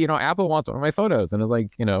 hey, Apple wants one of my photos, and I was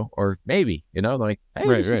like, or maybe, like, hey,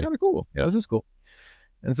 this is kind of cool. This is cool.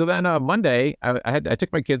 And so then Monday, I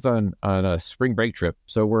took my kids on a spring break trip.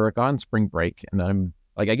 So we're on spring break, and I'm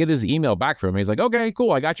like, I get this email back from him. He's like, okay,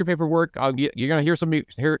 cool. I got your paperwork. You're going to hear from me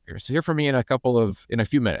in a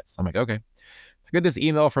few minutes. I'm like, okay. I get this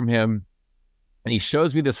email from him, and he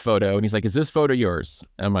shows me this photo, and he's like, is this photo yours?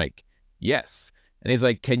 I'm like, yes. And he's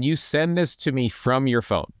like, can you send this to me from your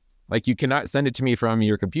phone? You cannot send it to me from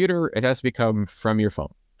your computer. It has to come from your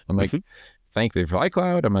phone. I'm like, thank you for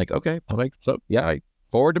iCloud. I'm like, okay. I'm like, so yeah, I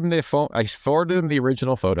forwarded him the phone. I forwarded him the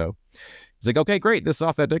original photo. He's like, okay, great. This is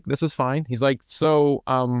authentic. This is fine. He's like, so,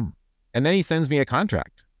 and then he sends me a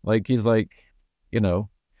contract. He's like,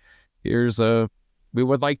 we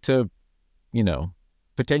would like to,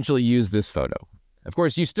 potentially use this photo. Of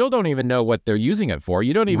course, you still don't even know what they're using it for.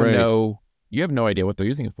 You don't even know, you have no idea what they're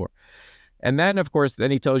using it for. And then, of course,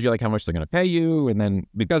 then he tells you like how much they're going to pay you. And then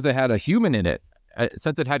because it had a human in it,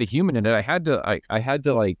 since it had a human in it, I had to sign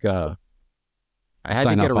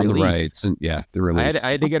get off a on the release. rights and the release.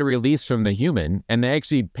 I had to get a release from the human, and they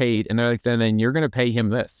actually paid, and they're like, then you're going to pay him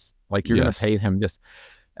this. Like, you're going to pay him this.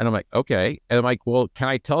 And I'm like, okay. And I'm like, well, can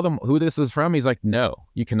I tell them who this is from? He's like, no,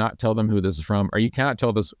 you cannot tell them who this is from, or you cannot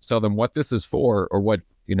tell them what this is for, or what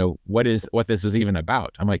this is even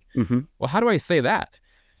about. I'm like, well, how do I say that?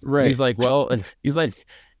 Right. And he's like, well,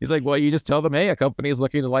 well, you just tell them, hey, a company is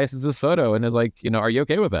looking to license this photo. And it's like, are you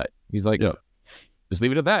okay with that? He's like, just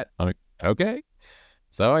leave it at that. I'm like, okay.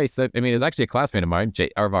 So I said, it's actually a classmate of mine,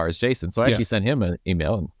 of ours, Jason. So I actually sent him an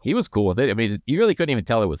email, and he was cool with it. You really couldn't even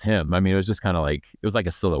tell it was him. It was just kind of like, it was like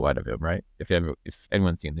a silhouette of him, right? If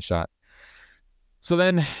anyone's seen the shot. So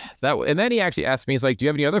then and then he actually asked me, he's like, do you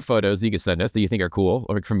have any other photos that you could send us that you think are cool,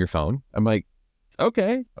 or from your phone? I'm like,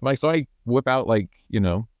 okay. I'm like, so I whip out like, I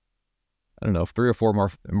don't know, 3 or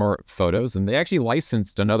 4 more photos, and they actually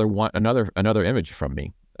licensed another image from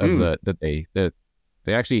me of that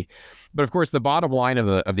they actually, but of course the bottom line of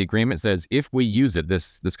the agreement says, if we use it,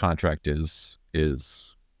 this contract is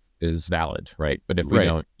valid, right? But if we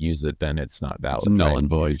don't use it, then it's not valid. It's null and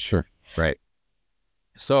void, sure. Right.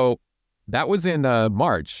 So that was in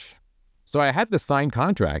March. So I had the signed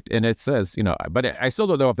contract, and it says, but I still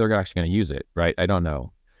don't know if they're actually going to use it, right? I don't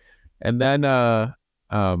know. And then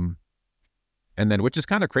which is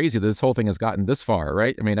kind of crazy that this whole thing has gotten this far,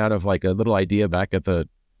 right? Out of like a little idea back at the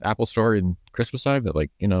Apple store in Christmas time that, like,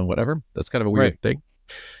 whatever. That's kind of a weird thing.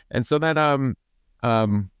 And so then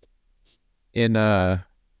in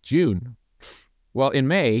June, well, in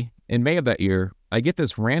May of that year, I get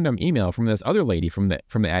this random email from this other lady from the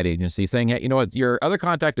ad agency saying, hey, you know what, your other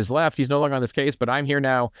contact is left. He's no longer on this case, but I'm here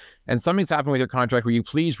now, and something's happened with your contract. Will you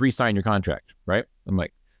please re-sign your contract? Right? I'm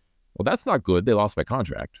like, well, that's not good. They lost my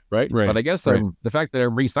contract, right? But I guess the fact that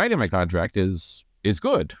I'm re-signing my contract is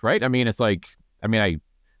good, right? It's like,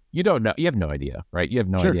 you don't know. You have no idea, right? You have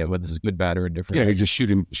no idea whether this is good, bad, or indifferent. Yeah, you're just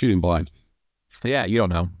shooting blind. Yeah, you don't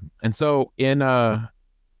know. And so in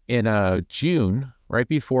June, right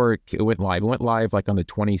before it went live like on the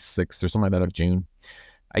 26th or something like that of June.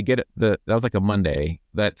 I get that was like a Monday.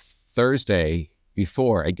 That Thursday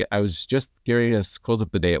before, I was just getting to close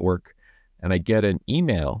up the day at work, and I get an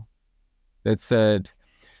email that said,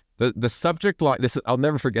 the subject line, I'll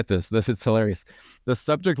never forget this. This is hilarious. The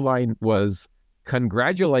subject line was,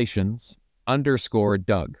 congratulations _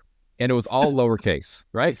 Doug. And it was all lowercase,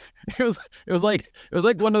 right? It was like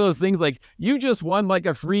one of those things like, you just won like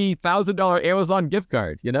a free $1,000 Amazon gift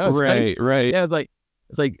card, Right. Yeah, it's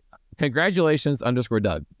like congratulations _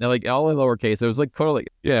 Doug. And like all in lowercase. It was like totally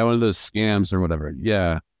one of those scams or whatever.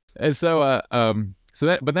 Yeah. And so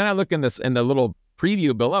but then I look in the little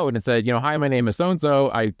preview below, and it said, hi, my name is so and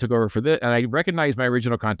so. I took over for this, and I recognize my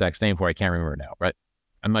original contact's name, for I can't remember now, right?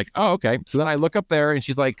 I'm like, oh, okay. So then I look up there, and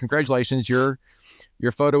she's like, congratulations, your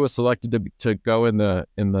photo was selected to go in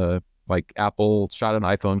the like Apple Shot an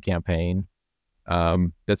iPhone campaign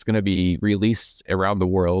that's going to be released around the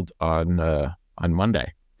world on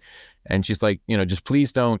Monday. And she's like, just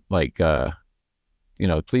please don't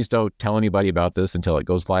please don't tell anybody about this until it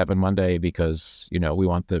goes live on Monday, because we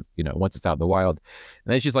want once it's out in the wild.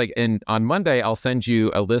 And then she's like, and on Monday I'll send you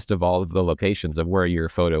a list of all of the locations of where your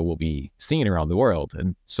photo will be seen around the world.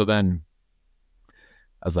 And so then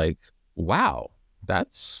I was like, wow, and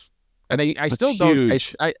I still don't,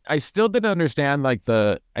 I still didn't understand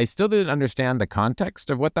the context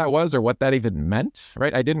of what that was or what that even meant,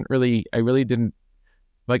 right? I really didn't,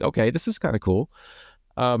 like, okay, this is kind of cool.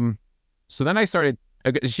 So then I started,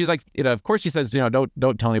 she's like, of course she says,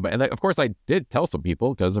 don't tell anybody. And of course I did tell some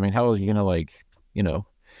people, because how are you going to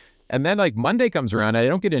and then like Monday comes around, and I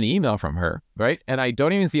don't get an email from her, right? And I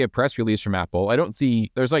don't even see a press release from Apple. I don't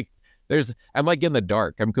see, I'm like in the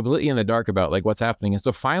dark. I'm completely in the dark about like what's happening. And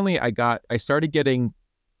so finally I started getting,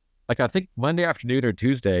 like, I think Monday afternoon or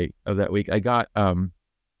Tuesday of that week, I got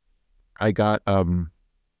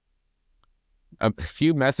a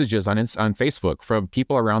few messages on Facebook from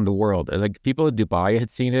people around the world. Like people in Dubai had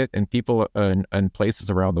seen it, and people in places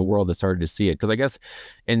around the world that started to see it. Because I guess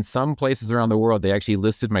in some places around the world, they actually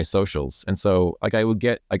listed my socials. And so like I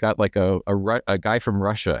got like a guy from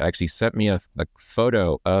Russia actually sent me a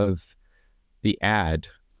photo of the ad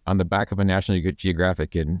on the back of a National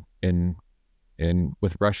Geographic in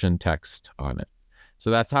with Russian text on it. So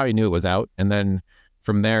that's how I knew it was out. And then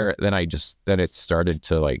from there, then it started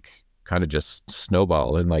to like kind of just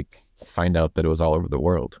snowball, and like find out that it was all over the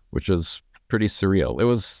world, which was pretty surreal. It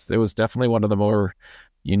was definitely one of the more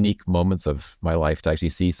unique moments of my life to actually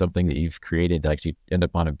see something that you've created to actually end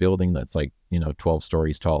up on a building that's like, 12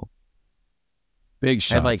 stories tall. Big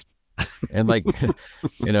shots. And like,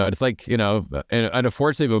 it's like, and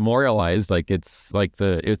unfortunately memorialized, like it's like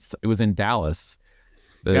it was in Dallas.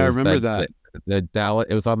 Yeah, I remember that. The Dallas,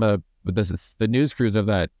 it was on the news crews of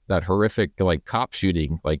that horrific like cop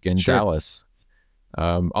shooting, like in Dallas.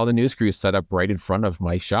 All the news crews set up right in front of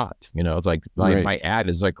my shot. It's like my ad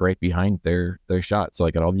is like right behind their shot. So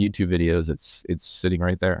like in all the YouTube videos, it's sitting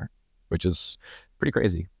right there, which is pretty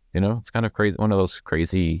crazy. It's kind of crazy. One of those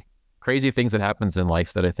crazy things that happens in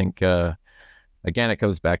life that I think, again, it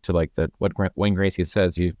goes back to like what Wayne Gracie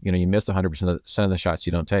says, you miss 100% of the shots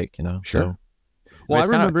you don't take, Sure. So, well, I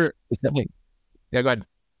remember, it's definitely, yeah, go ahead.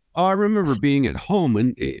 Oh, I remember being at home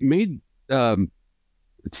and it made, a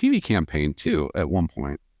TV campaign too at one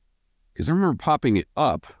point, because I remember popping it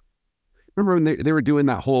up. Remember when they were doing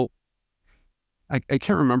that whole, I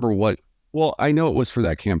can't remember what, well, I know it was for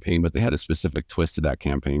that campaign, but they had a specific twist to that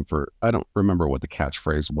campaign I don't remember what the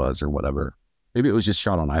catchphrase was or whatever. Maybe it was just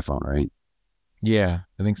shot on iPhone, right? Yeah,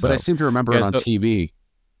 I think so. But I seem to remember it on TV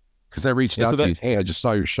because I reached out to you. Hey, I just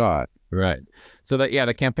saw your shot. Right. So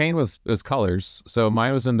the campaign was colors. So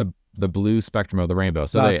mine was in the blue spectrum of the rainbow.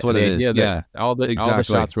 So that's what it is. Yeah. All the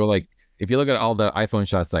shots were like, if you look at all the iPhone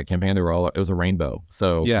shots that campaign, it was a rainbow.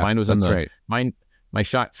 So mine was my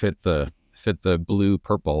shot fit the blue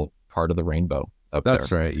purple part of the rainbow up there.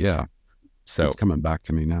 That's right. Yeah. So it's coming back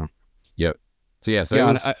to me now. Yep. So it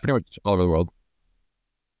was pretty much all over the world.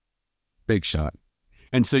 Big shot.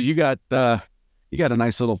 And so you got a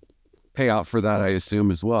nice little payout for that, I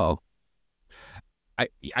assume, as well.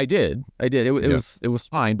 I did. It was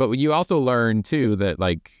fine. But you also learn too that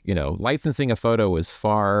like, licensing a photo is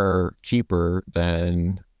far cheaper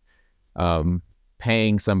than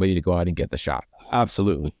paying somebody to go out and get the shot.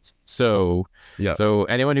 Absolutely. So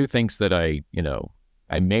anyone who thinks that I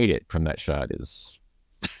made it from that shot is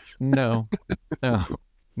no.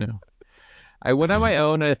 I went on my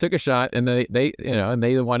own and I took a shot and they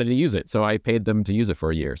wanted to use it. So I paid them to use it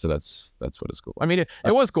for a year. So that's what is cool. I mean, it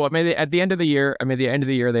was cool. I mean, at the end of the year,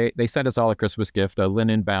 they sent us all a Christmas gift, a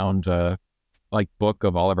linen bound, like book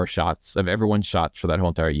of all of our shots, of everyone's shots for that whole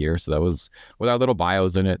entire year. So that was with our little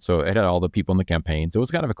bios in it. So it had all the people in the campaign. So it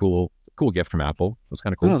was kind of a cool gift from Apple. It was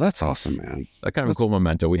kind of cool. Oh, that's awesome, man. That kind of a cool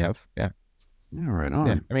memento we have. Yeah. Yeah, right on.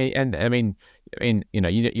 Yeah. I mean, you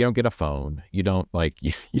don't get a phone. You don't like.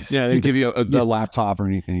 They give you a laptop or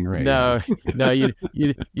anything, right? No, you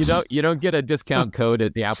don't get a discount code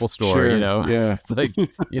at the Apple Store. Sure. Yeah, it's like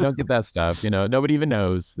you don't get that stuff. Nobody even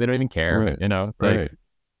knows. They don't even care. Right.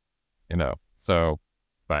 So,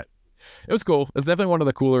 but it was cool. It's definitely one of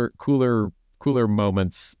the cooler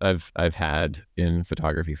moments I've had in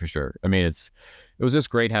photography for sure. I mean, it was just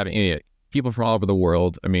great having people from all over the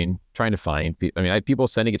world. I mean, trying to find. I had people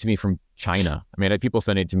sending it to me from China. I had people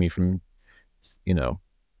sending it to me from,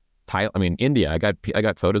 Thailand. India. I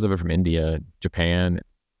got photos of it from India, Japan.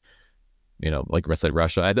 Like I said,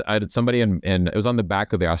 Russia. I had somebody and it was on the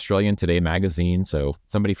back of the Australian Today magazine. So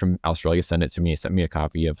somebody from Australia sent it to me, sent me a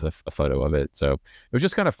copy of a photo of it. So it was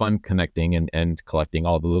just kind of fun connecting and collecting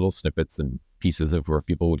all the little snippets and pieces of where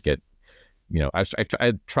people would get. I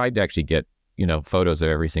tried to actually get photos of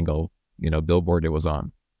every single billboard it was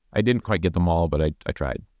on. I didn't quite get them all, but I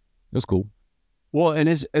tried. It was cool. Well, and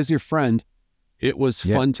as your friend, it was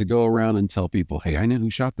fun to go around and tell people, hey, I know who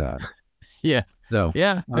shot that. Yeah. No.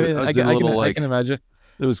 Yeah. I can imagine.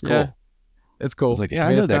 It was cool. Yeah. It's cool. I was like,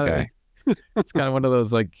 I know that guy. It's kind of one of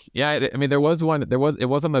those like, there was one, it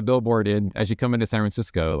was on the billboard as you come into San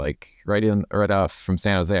Francisco, like right off from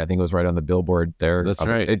San Jose. I think it was right on the billboard there. That's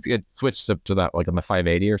right. It switched up to that, like on the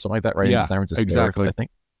 580 or something like that, right in San Francisco. Exactly. I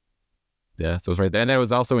think. Yeah. So it was right there. And then it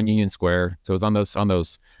was also in Union Square. So it was on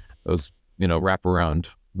those wraparound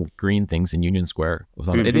green things in Union Square. It was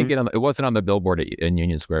on, it wasn't on the billboard in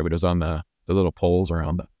Union Square, but it was on the little poles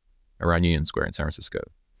around Union Square in San Francisco.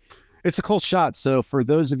 It's a cool shot. So for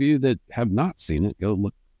those of you that have not seen it, go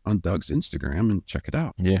look on Doug's Instagram and check it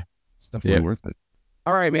out. Yeah. It's definitely worth it.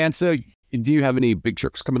 All right, man. So do you have any big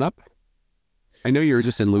trips coming up? I know you were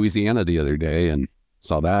just in Louisiana the other day and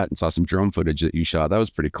saw that and saw some drone footage that you shot. That was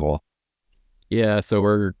pretty cool. Yeah. So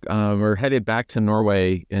we're headed back to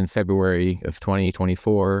Norway in February of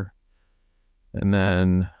 2024. And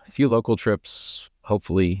then a few local trips,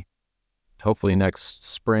 hopefully next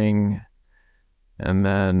spring. And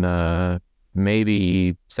then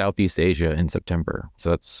maybe Southeast Asia in September.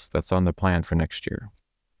 So that's on the plan for next year.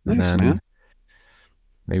 And Thanks, then man.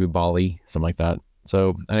 maybe Bali, something like that.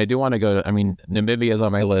 So, and I do want to go to, I mean, Namibia is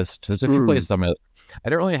on my list. There's a few places on my, I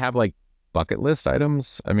don't really have like bucket list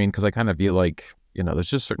items. I mean, because I kind of feel like, there's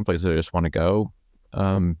just certain places I just want to go.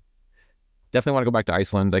 Definitely want to go back to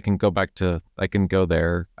Iceland. I can go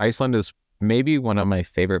there. Iceland is maybe one of my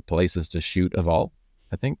favorite places to shoot of all.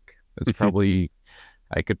 I think it's probably,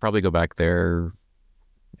 I could probably go back there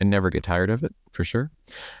and never get tired of it for sure.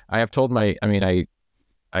 I have told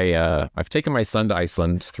I've taken my son to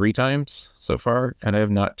Iceland 3 times so far, and I have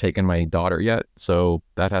not taken my daughter yet. So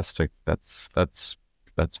that's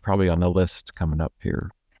probably on the list coming up here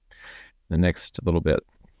the next little bit.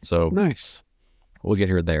 So nice. We'll get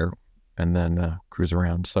her there and then cruise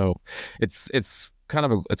around. So it's kind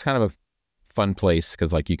of a fun place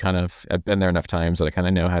because like I've been there enough times that I kind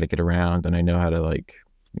of know how to get around, and I know how to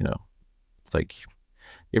it's like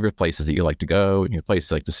you have your places that you like to go and your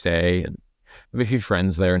places you like to stay, and I have a few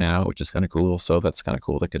friends there now, which is kind of cool. So that's kind of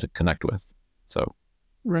cool to get to connect with. So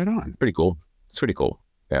right on. Pretty cool. It's pretty cool.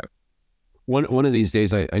 Yeah. One of these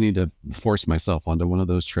days I need to force myself onto one of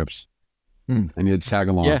those trips. I need to tag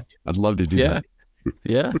along. Yeah. I'd love to do that.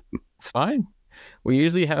 Yeah. It's fine. We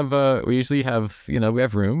usually have we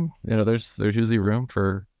have room. There's usually room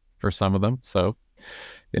for some of them. So,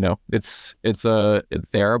 they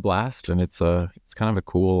are a blast, and it's kind of a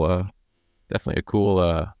cool, definitely a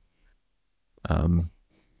cool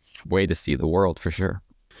way to see the world for sure.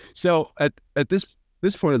 So at this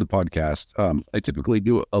point of the podcast, I typically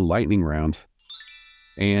do a lightning round,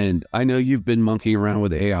 and I know you've been monkeying around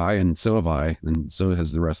with AI, and so have I, and so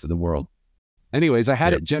has the rest of the world. Anyways, I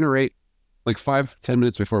had it generate like 5-10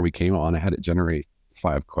 minutes before we came on. I had it generate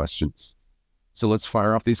 5 questions. So let's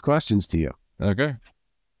fire off these questions to you. Okay.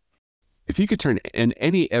 If you could turn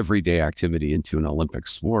any everyday activity into an Olympic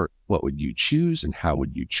sport, what would you choose, and how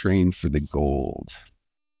would you train for the gold?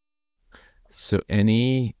 So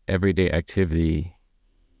any everyday activity,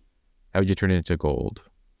 how would you turn it into gold?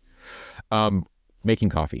 Making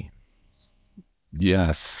coffee.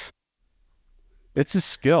 Yes. It's a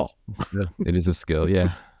skill. It is a skill.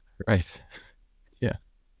 Yeah. Right. Yeah.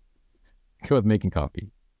 Go with making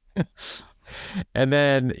coffee. And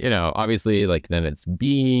then, obviously, then it's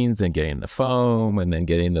beans and getting the foam and then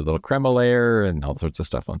getting the little crema layer and all sorts of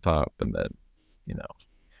stuff on top. And then,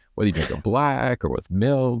 whether you drink a black or with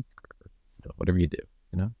milk, or whatever you do,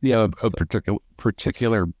 Yeah, a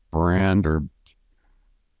particular brand or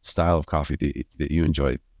style of coffee that you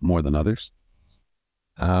enjoy more than others.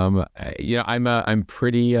 I'm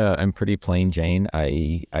pretty plain Jane.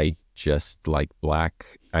 I just like black.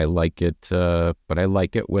 I like it, but I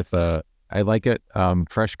like it with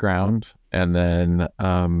fresh ground, and then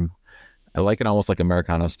I like it almost like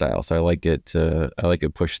Americano style. So I like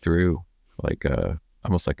it pushed through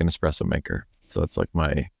almost like an espresso maker. So that's like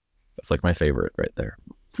my favorite right there.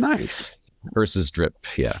 Nice. Versus drip,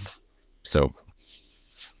 yeah. So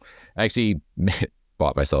I actually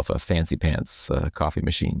bought myself a fancy pants coffee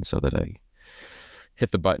machine so that I hit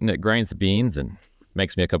the button, it grinds the beans and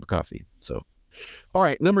makes me a cup of coffee. So, all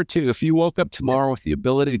right, number 2, if you woke up tomorrow with the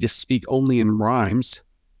ability to speak only in rhymes,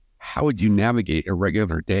 how would you navigate a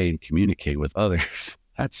regular day and communicate with others?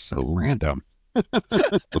 That's so random.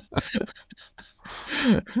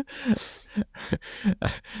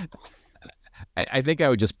 I think I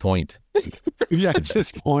would just point. Yeah,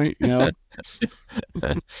 just point. I'm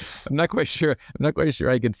not quite sure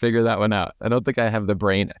I could figure that one out. I don't think I have the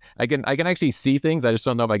brain. I can actually see things. I just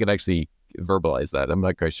don't know if I can actually verbalize that. I'm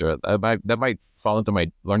not quite sure. That might fall into my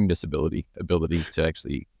learning disability ability to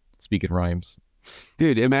actually speak in rhymes.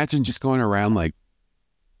 Dude, imagine just going around like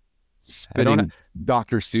spitting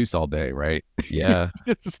Dr. Seuss all day, right? Yeah.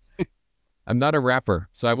 I'm not a rapper,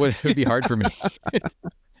 so it would be hard for me.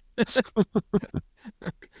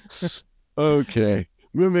 Okay,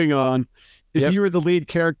 moving on. If you were the lead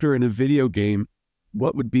character in a video game,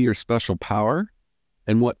 what would be your special power,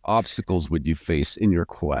 and what obstacles would you face in your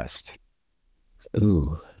quest?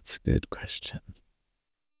 Ooh, that's a good question.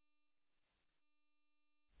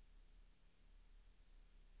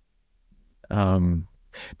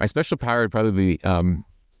 My special power would probably be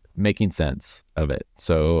making sense of it.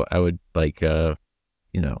 So I would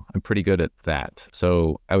I'm pretty good at that.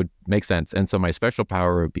 So I would make sense. And so my special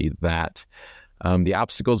power would be that. The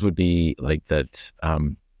obstacles would be like that.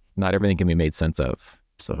 Not everything can be made sense of.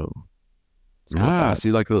 So.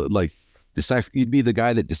 See, like decipher. You'd be the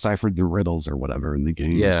guy that deciphered the riddles or whatever in the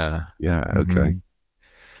games. Yeah. Yeah. Okay. Mm-hmm.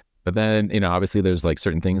 But then, obviously there's like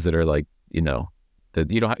certain things that are like,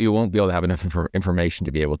 that you won't be able to have enough information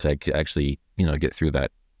to be able to actually, get through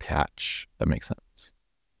that patch. That makes sense.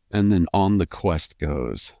 And then on the quest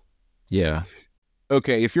goes. Yeah.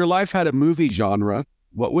 Okay. If your life had a movie genre,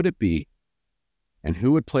 what would it be? And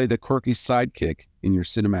who would play the quirky sidekick in your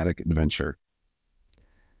cinematic adventure?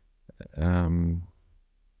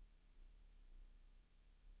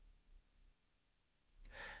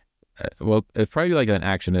 Well, it's probably like an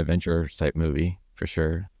action adventure type movie for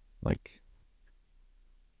sure. Like,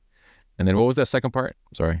 and then what was that second part?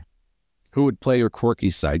 Sorry. Who would play your quirky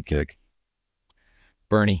sidekick?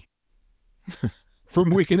 Bernie. From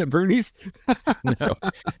Weekend at Bernie's? No,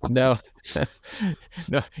 no,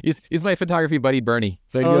 no. He's my photography buddy, Bernie.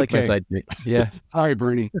 So I do like my sidekick. Yeah. Sorry,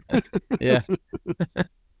 Bernie. Yeah.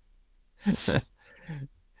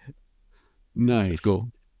 Nice. It's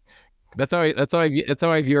cool. That's how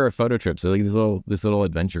I view our photo trips. So like these little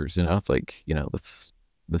adventures, you know. It's like, you know, let's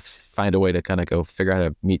find a way to kind of go figure out how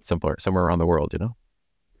to meet somewhere around the world, you know.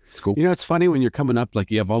 It's cool. You know, it's funny when you're coming up,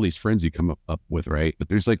 like you have all these friends you come up with, right? But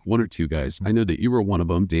there's like one or two guys. I know that you were one of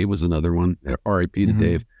them. Dave was another one. R.I.P. to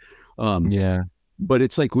Dave. Yeah. But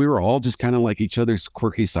it's like we were all just kind of like each other's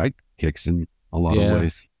quirky sidekicks in a lot of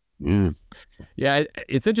ways. Yeah. Yeah.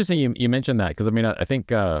 It's interesting you mentioned that, because I mean, I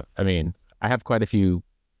think I have quite a few.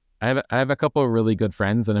 I have a couple of really good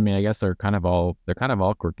friends, and I mean, I guess they're kind of all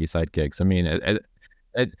quirky sidekicks. I mean,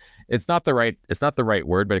 it's not the right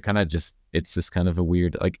word, but it's just kind of a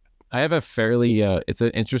weird, like, I have a fairly it's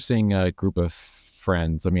an interesting group of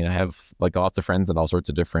friends. I mean, I have like lots of friends in all sorts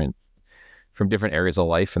of different areas of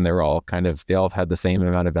life, and they all have had the same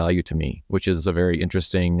amount of value to me, which is a very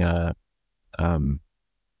interesting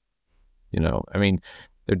you know, I mean,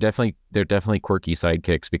 they're definitely quirky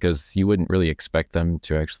sidekicks, because you wouldn't really expect them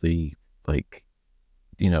to actually, like,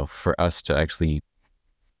 you know, for us to actually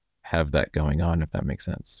have that going on, if that makes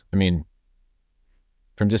sense. I mean,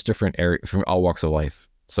 from just different from all walks of life.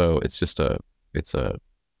 So I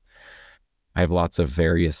have lots of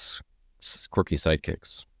various quirky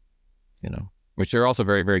sidekicks, you know, which are also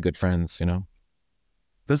very, very good friends, you know.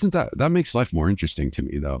 Doesn't that makes life more interesting to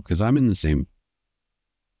me, though, because I'm in the same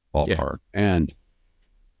ballpark, and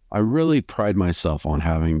I really pride myself on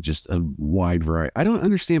having just a wide variety. I don't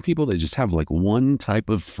understand people that just have like one type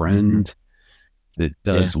of friend that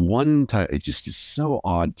does one type. It just is so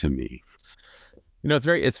odd to me. You know, it's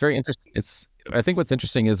very interesting. I think what's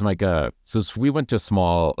interesting is like, so we went to a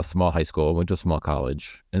small high school, went to a small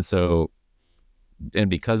college. And so, and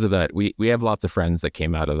because of that, we have lots of friends that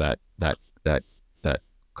came out of that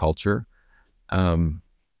culture.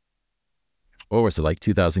 What was it, like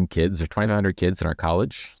 2,000 kids or 2,500 kids in our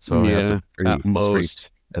college? So that's at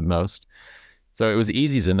most. So it was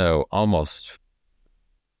easy to know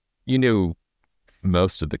you knew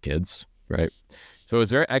most of the kids, right? So it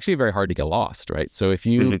was actually very hard to get lost, right? So if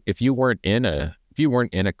you weren't in a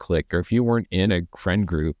clique, or if you weren't in a friend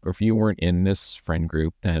group, or if you weren't in this friend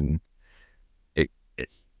group, then it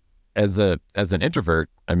as an introvert,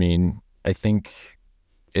 I mean, I think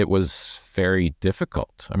it was very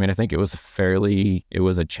difficult. I mean, I think it was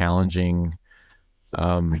a challenging,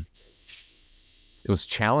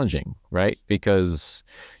 right? Because,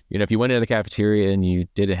 you know, if you went into the cafeteria and you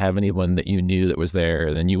didn't have anyone that you knew that was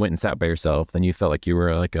there, then you went and sat by yourself, then you felt like you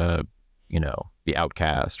were like the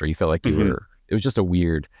outcast, or you felt like you were, it was just a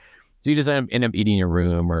weird, so you just end up eating in your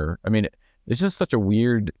room, or, I mean, it's just such a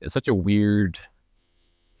weird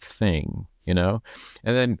thing, you know?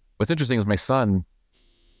 And then what's interesting is my son,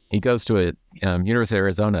 he goes to a University of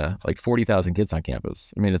Arizona, like 40,000 kids on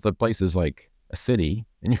campus. I mean, the place is like a city,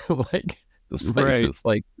 and you're like, this place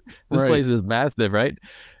is massive, right?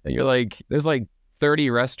 And you're like, there's like 30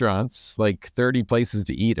 restaurants, like 30 places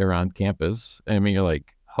to eat around campus. I mean, you're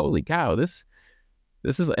like, holy cow, this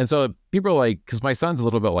is, and so people are like, because my son's a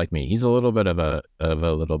little bit like me. He's a little bit of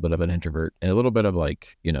an introvert, and a little bit of,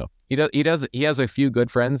 like, you know, he has a few good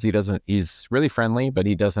friends. He's really friendly, but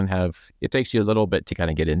he doesn't have, it takes you a little bit to kind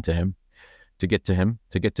of get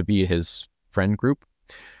to be his friend group.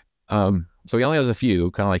 So he only has a few,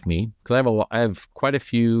 kind of like me, because I have quite a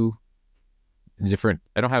few different,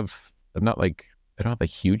 I don't have a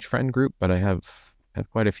huge friend group, but I have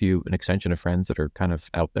quite a few, an extension of friends that are kind of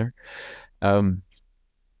out there.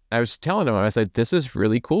 I was telling him, I said, this is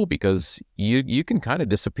really cool, because you can kind of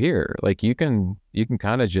disappear. Like, you can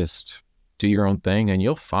kind of just do your own thing, and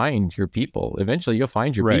you'll find your people. Eventually you'll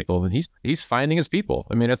find your people, and he's finding his people.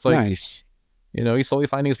 I mean, it's like, nice. You know, he's slowly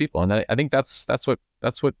finding his people. And I think that's what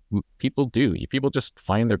people do. People just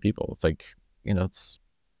find their people. It's like, you know, it's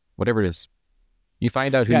whatever it is. You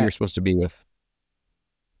find out who you're supposed to be with.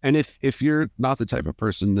 And if you're not the type of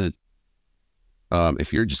person that,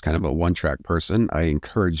 if you're just kind of a one-track person, I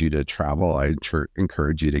encourage you to travel. I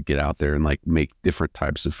encourage you to get out there and like make different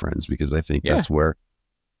types of friends, because I think that's where,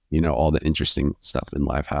 you know, all the interesting stuff in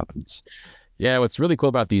life happens. Yeah, what's really cool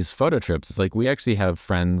about these photo trips is like we actually have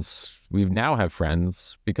friends. We now have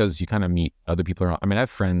friends because you kind of meet other people around. I mean, I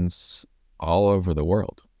have friends all over the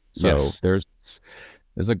world. So Yes. there's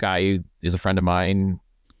a guy who is a friend of mine,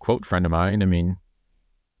 quote friend of mine. I mean,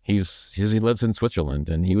 he lives in Switzerland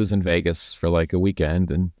and he was in Vegas for like a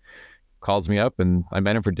weekend and calls me up and I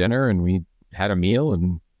met him for dinner and we had a meal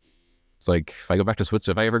and it's like if I go back to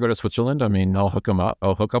Switzerland, if I ever go to Switzerland, I mean, I'll hook him up.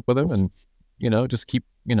 I'll hook up with him and just keep,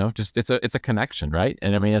 just it's a connection, right?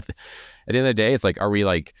 And I mean, at the end of the day, it's like, are we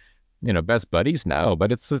like, best buddies? No,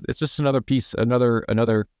 but it's just another piece, another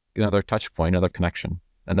touch point, another connection,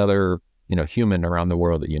 another human around the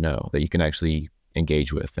world that that you can actually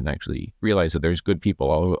engage with and actually realize that there's good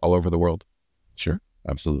people all over the world. Sure,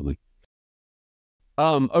 absolutely.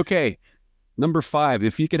 Okay, number 5.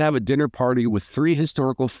 If you could have a dinner party with 3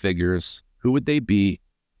 historical figures, who would they be?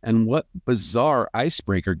 And what bizarre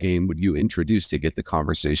icebreaker game would you introduce to get the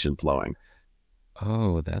conversation flowing?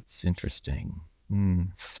 Oh, that's interesting.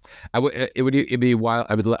 It'd be wild.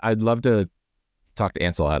 I'd love to talk to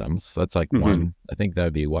Ansel Adams. That's like one. I think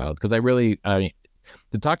that'd be wild because I mean,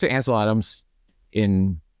 to talk to Ansel Adams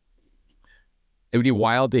it would be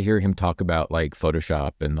wild to hear him talk about like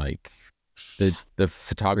Photoshop and like the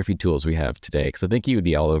photography tools we have today because I think he would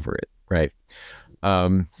be all over it, right?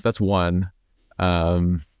 So that's one.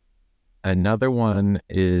 Another one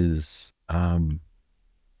is are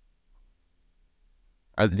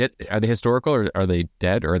they historical or are they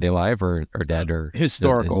dead or are they alive or dead or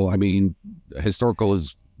historical? I mean, historical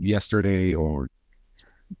is yesterday or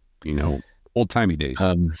old timey days.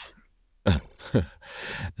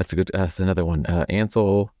 That's a good. That's another one.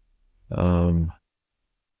 Ansel.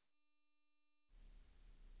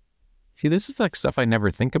 See, this is like stuff I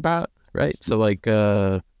never think about, right? So like,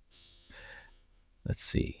 let's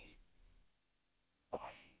see.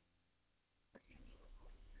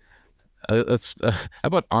 How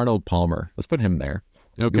about Arnold Palmer? Let's put him there.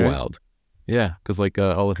 Okay. Be wild. Yeah, because like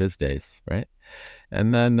all of his days, right?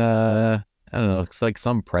 And then I don't know, it's like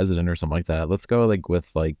some president or something like that. Let's go like with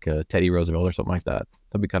like Teddy Roosevelt or something like that.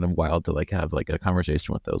 That'd be kind of wild to like have like a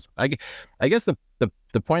conversation with those. I guess the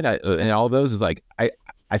point in all of those is like I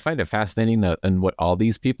find it fascinating and what all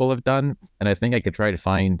these people have done, and I think I could try to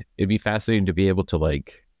find. It'd be fascinating to be able to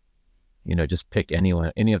like, just pick any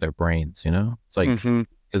of their brains. It's like.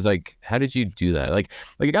 Is like, how did you do that? Like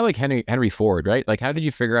a guy like Henry Ford, right? Like, how did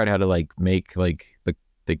you figure out how to like make like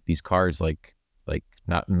these cars like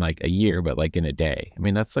not in like a year, but like in a day? I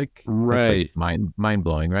mean, that's like right, that's like mind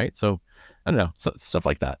blowing, right? So I don't know, stuff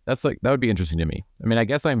like that. That's like that would be interesting to me. I mean, I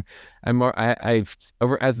guess I'm more I've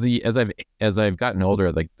over as I've gotten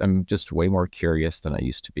older, like I'm just way more curious than I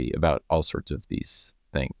used to be about all sorts of these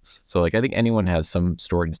things. So like I think anyone has some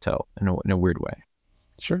story to tell in a weird way.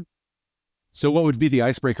 Sure. So what would be the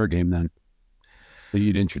icebreaker game then that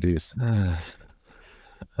you'd introduce? Yeah.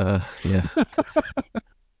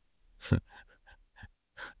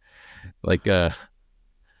 Like, I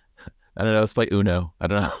don't know. Let's play Uno. I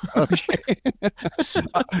don't know. Okay.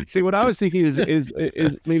 See, what I was thinking is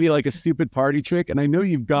maybe like a stupid party trick. And I know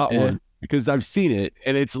you've got one because I've seen it.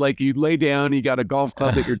 And it's like you lay down, you got a golf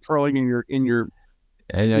club that you're twirling in your toes.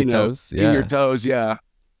 Yeah. In your toes. Yeah.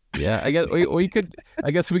 Yeah. I guess we could,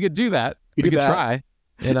 we could do that. We could try,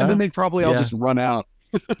 and then they'd probably all just run out.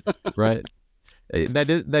 Right.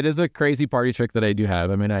 That is a crazy party trick that I do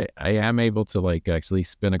have. I mean, I am able to like actually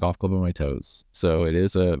spin a golf club on my toes. So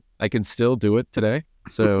I can still do it today.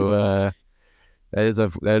 So, that is a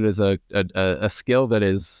skill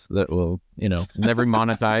that will, never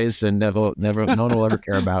monetize and never, no one will ever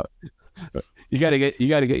care about. You gotta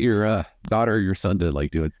get your daughter or your son to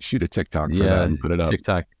like shoot a TikTok for that and put it up.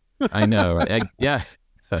 TikTok. I know. Right? Yeah.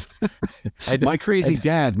 My crazy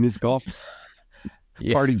dad and his golf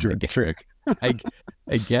party trick. I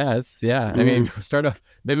guess, yeah. I mean,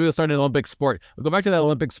 maybe we'll start an Olympic sport. We'll go back to that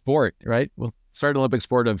Olympic sport, right? We'll start an Olympic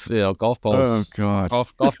sport of golf balls. Oh God,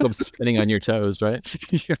 golf clubs spinning on your toes, right?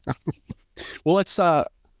 Yeah. Well, let's tell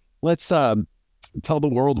the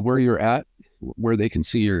world where you're at, where they can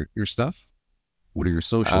see your stuff. What are your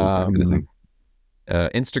socials? That kind of thing.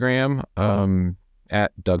 Instagram.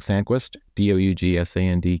 At Doug Sandquist,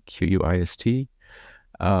 DougSandquist.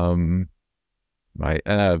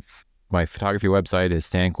 My photography website is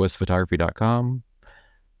sandquistphotography.com,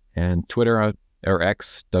 and Twitter or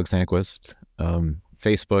X, Doug Sandquist.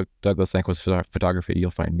 Facebook, Douglas Sandquist Photography. You'll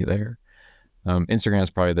find me there. Instagram is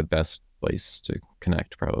probably the best place to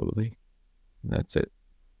connect. Probably, that's it.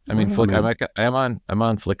 I mean, Flickr. I'm on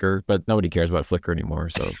Flickr, but nobody cares about Flickr anymore.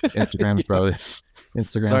 So Instagram's probably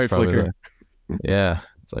Sorry, Flickr. Yeah,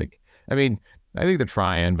 it's like, I mean, I think they're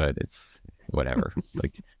trying, but it's whatever.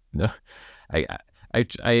 Like, no,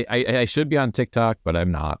 I should be on TikTok, but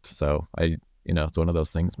I'm not. So it's one of those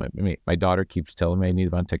things. My daughter keeps telling me I need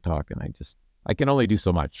to be on TikTok, and I can only do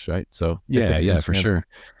so much, right? So yeah, for sure.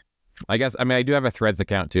 I guess, I do have a Threads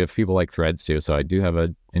account too, if people like Threads too. So I do have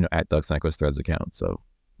a, at Doug Sandquist Threads account. So,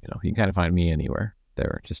 you can kind of find me anywhere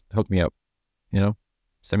there. Just hook me up,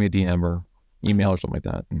 send me a DM or email or something like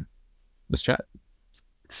that, and let's chat.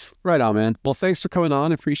 Right on, man. Well, thanks for coming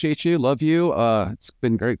on. Appreciate you. Love you. It's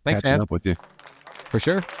been great catching up with you. For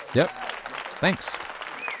sure. Yep. Thanks.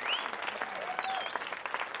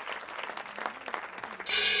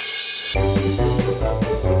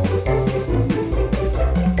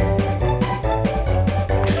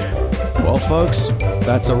 Well, folks,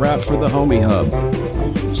 that's a wrap for the Homie Hub.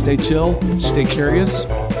 Stay chill, stay curious,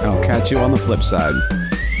 and I'll catch you on the flip side.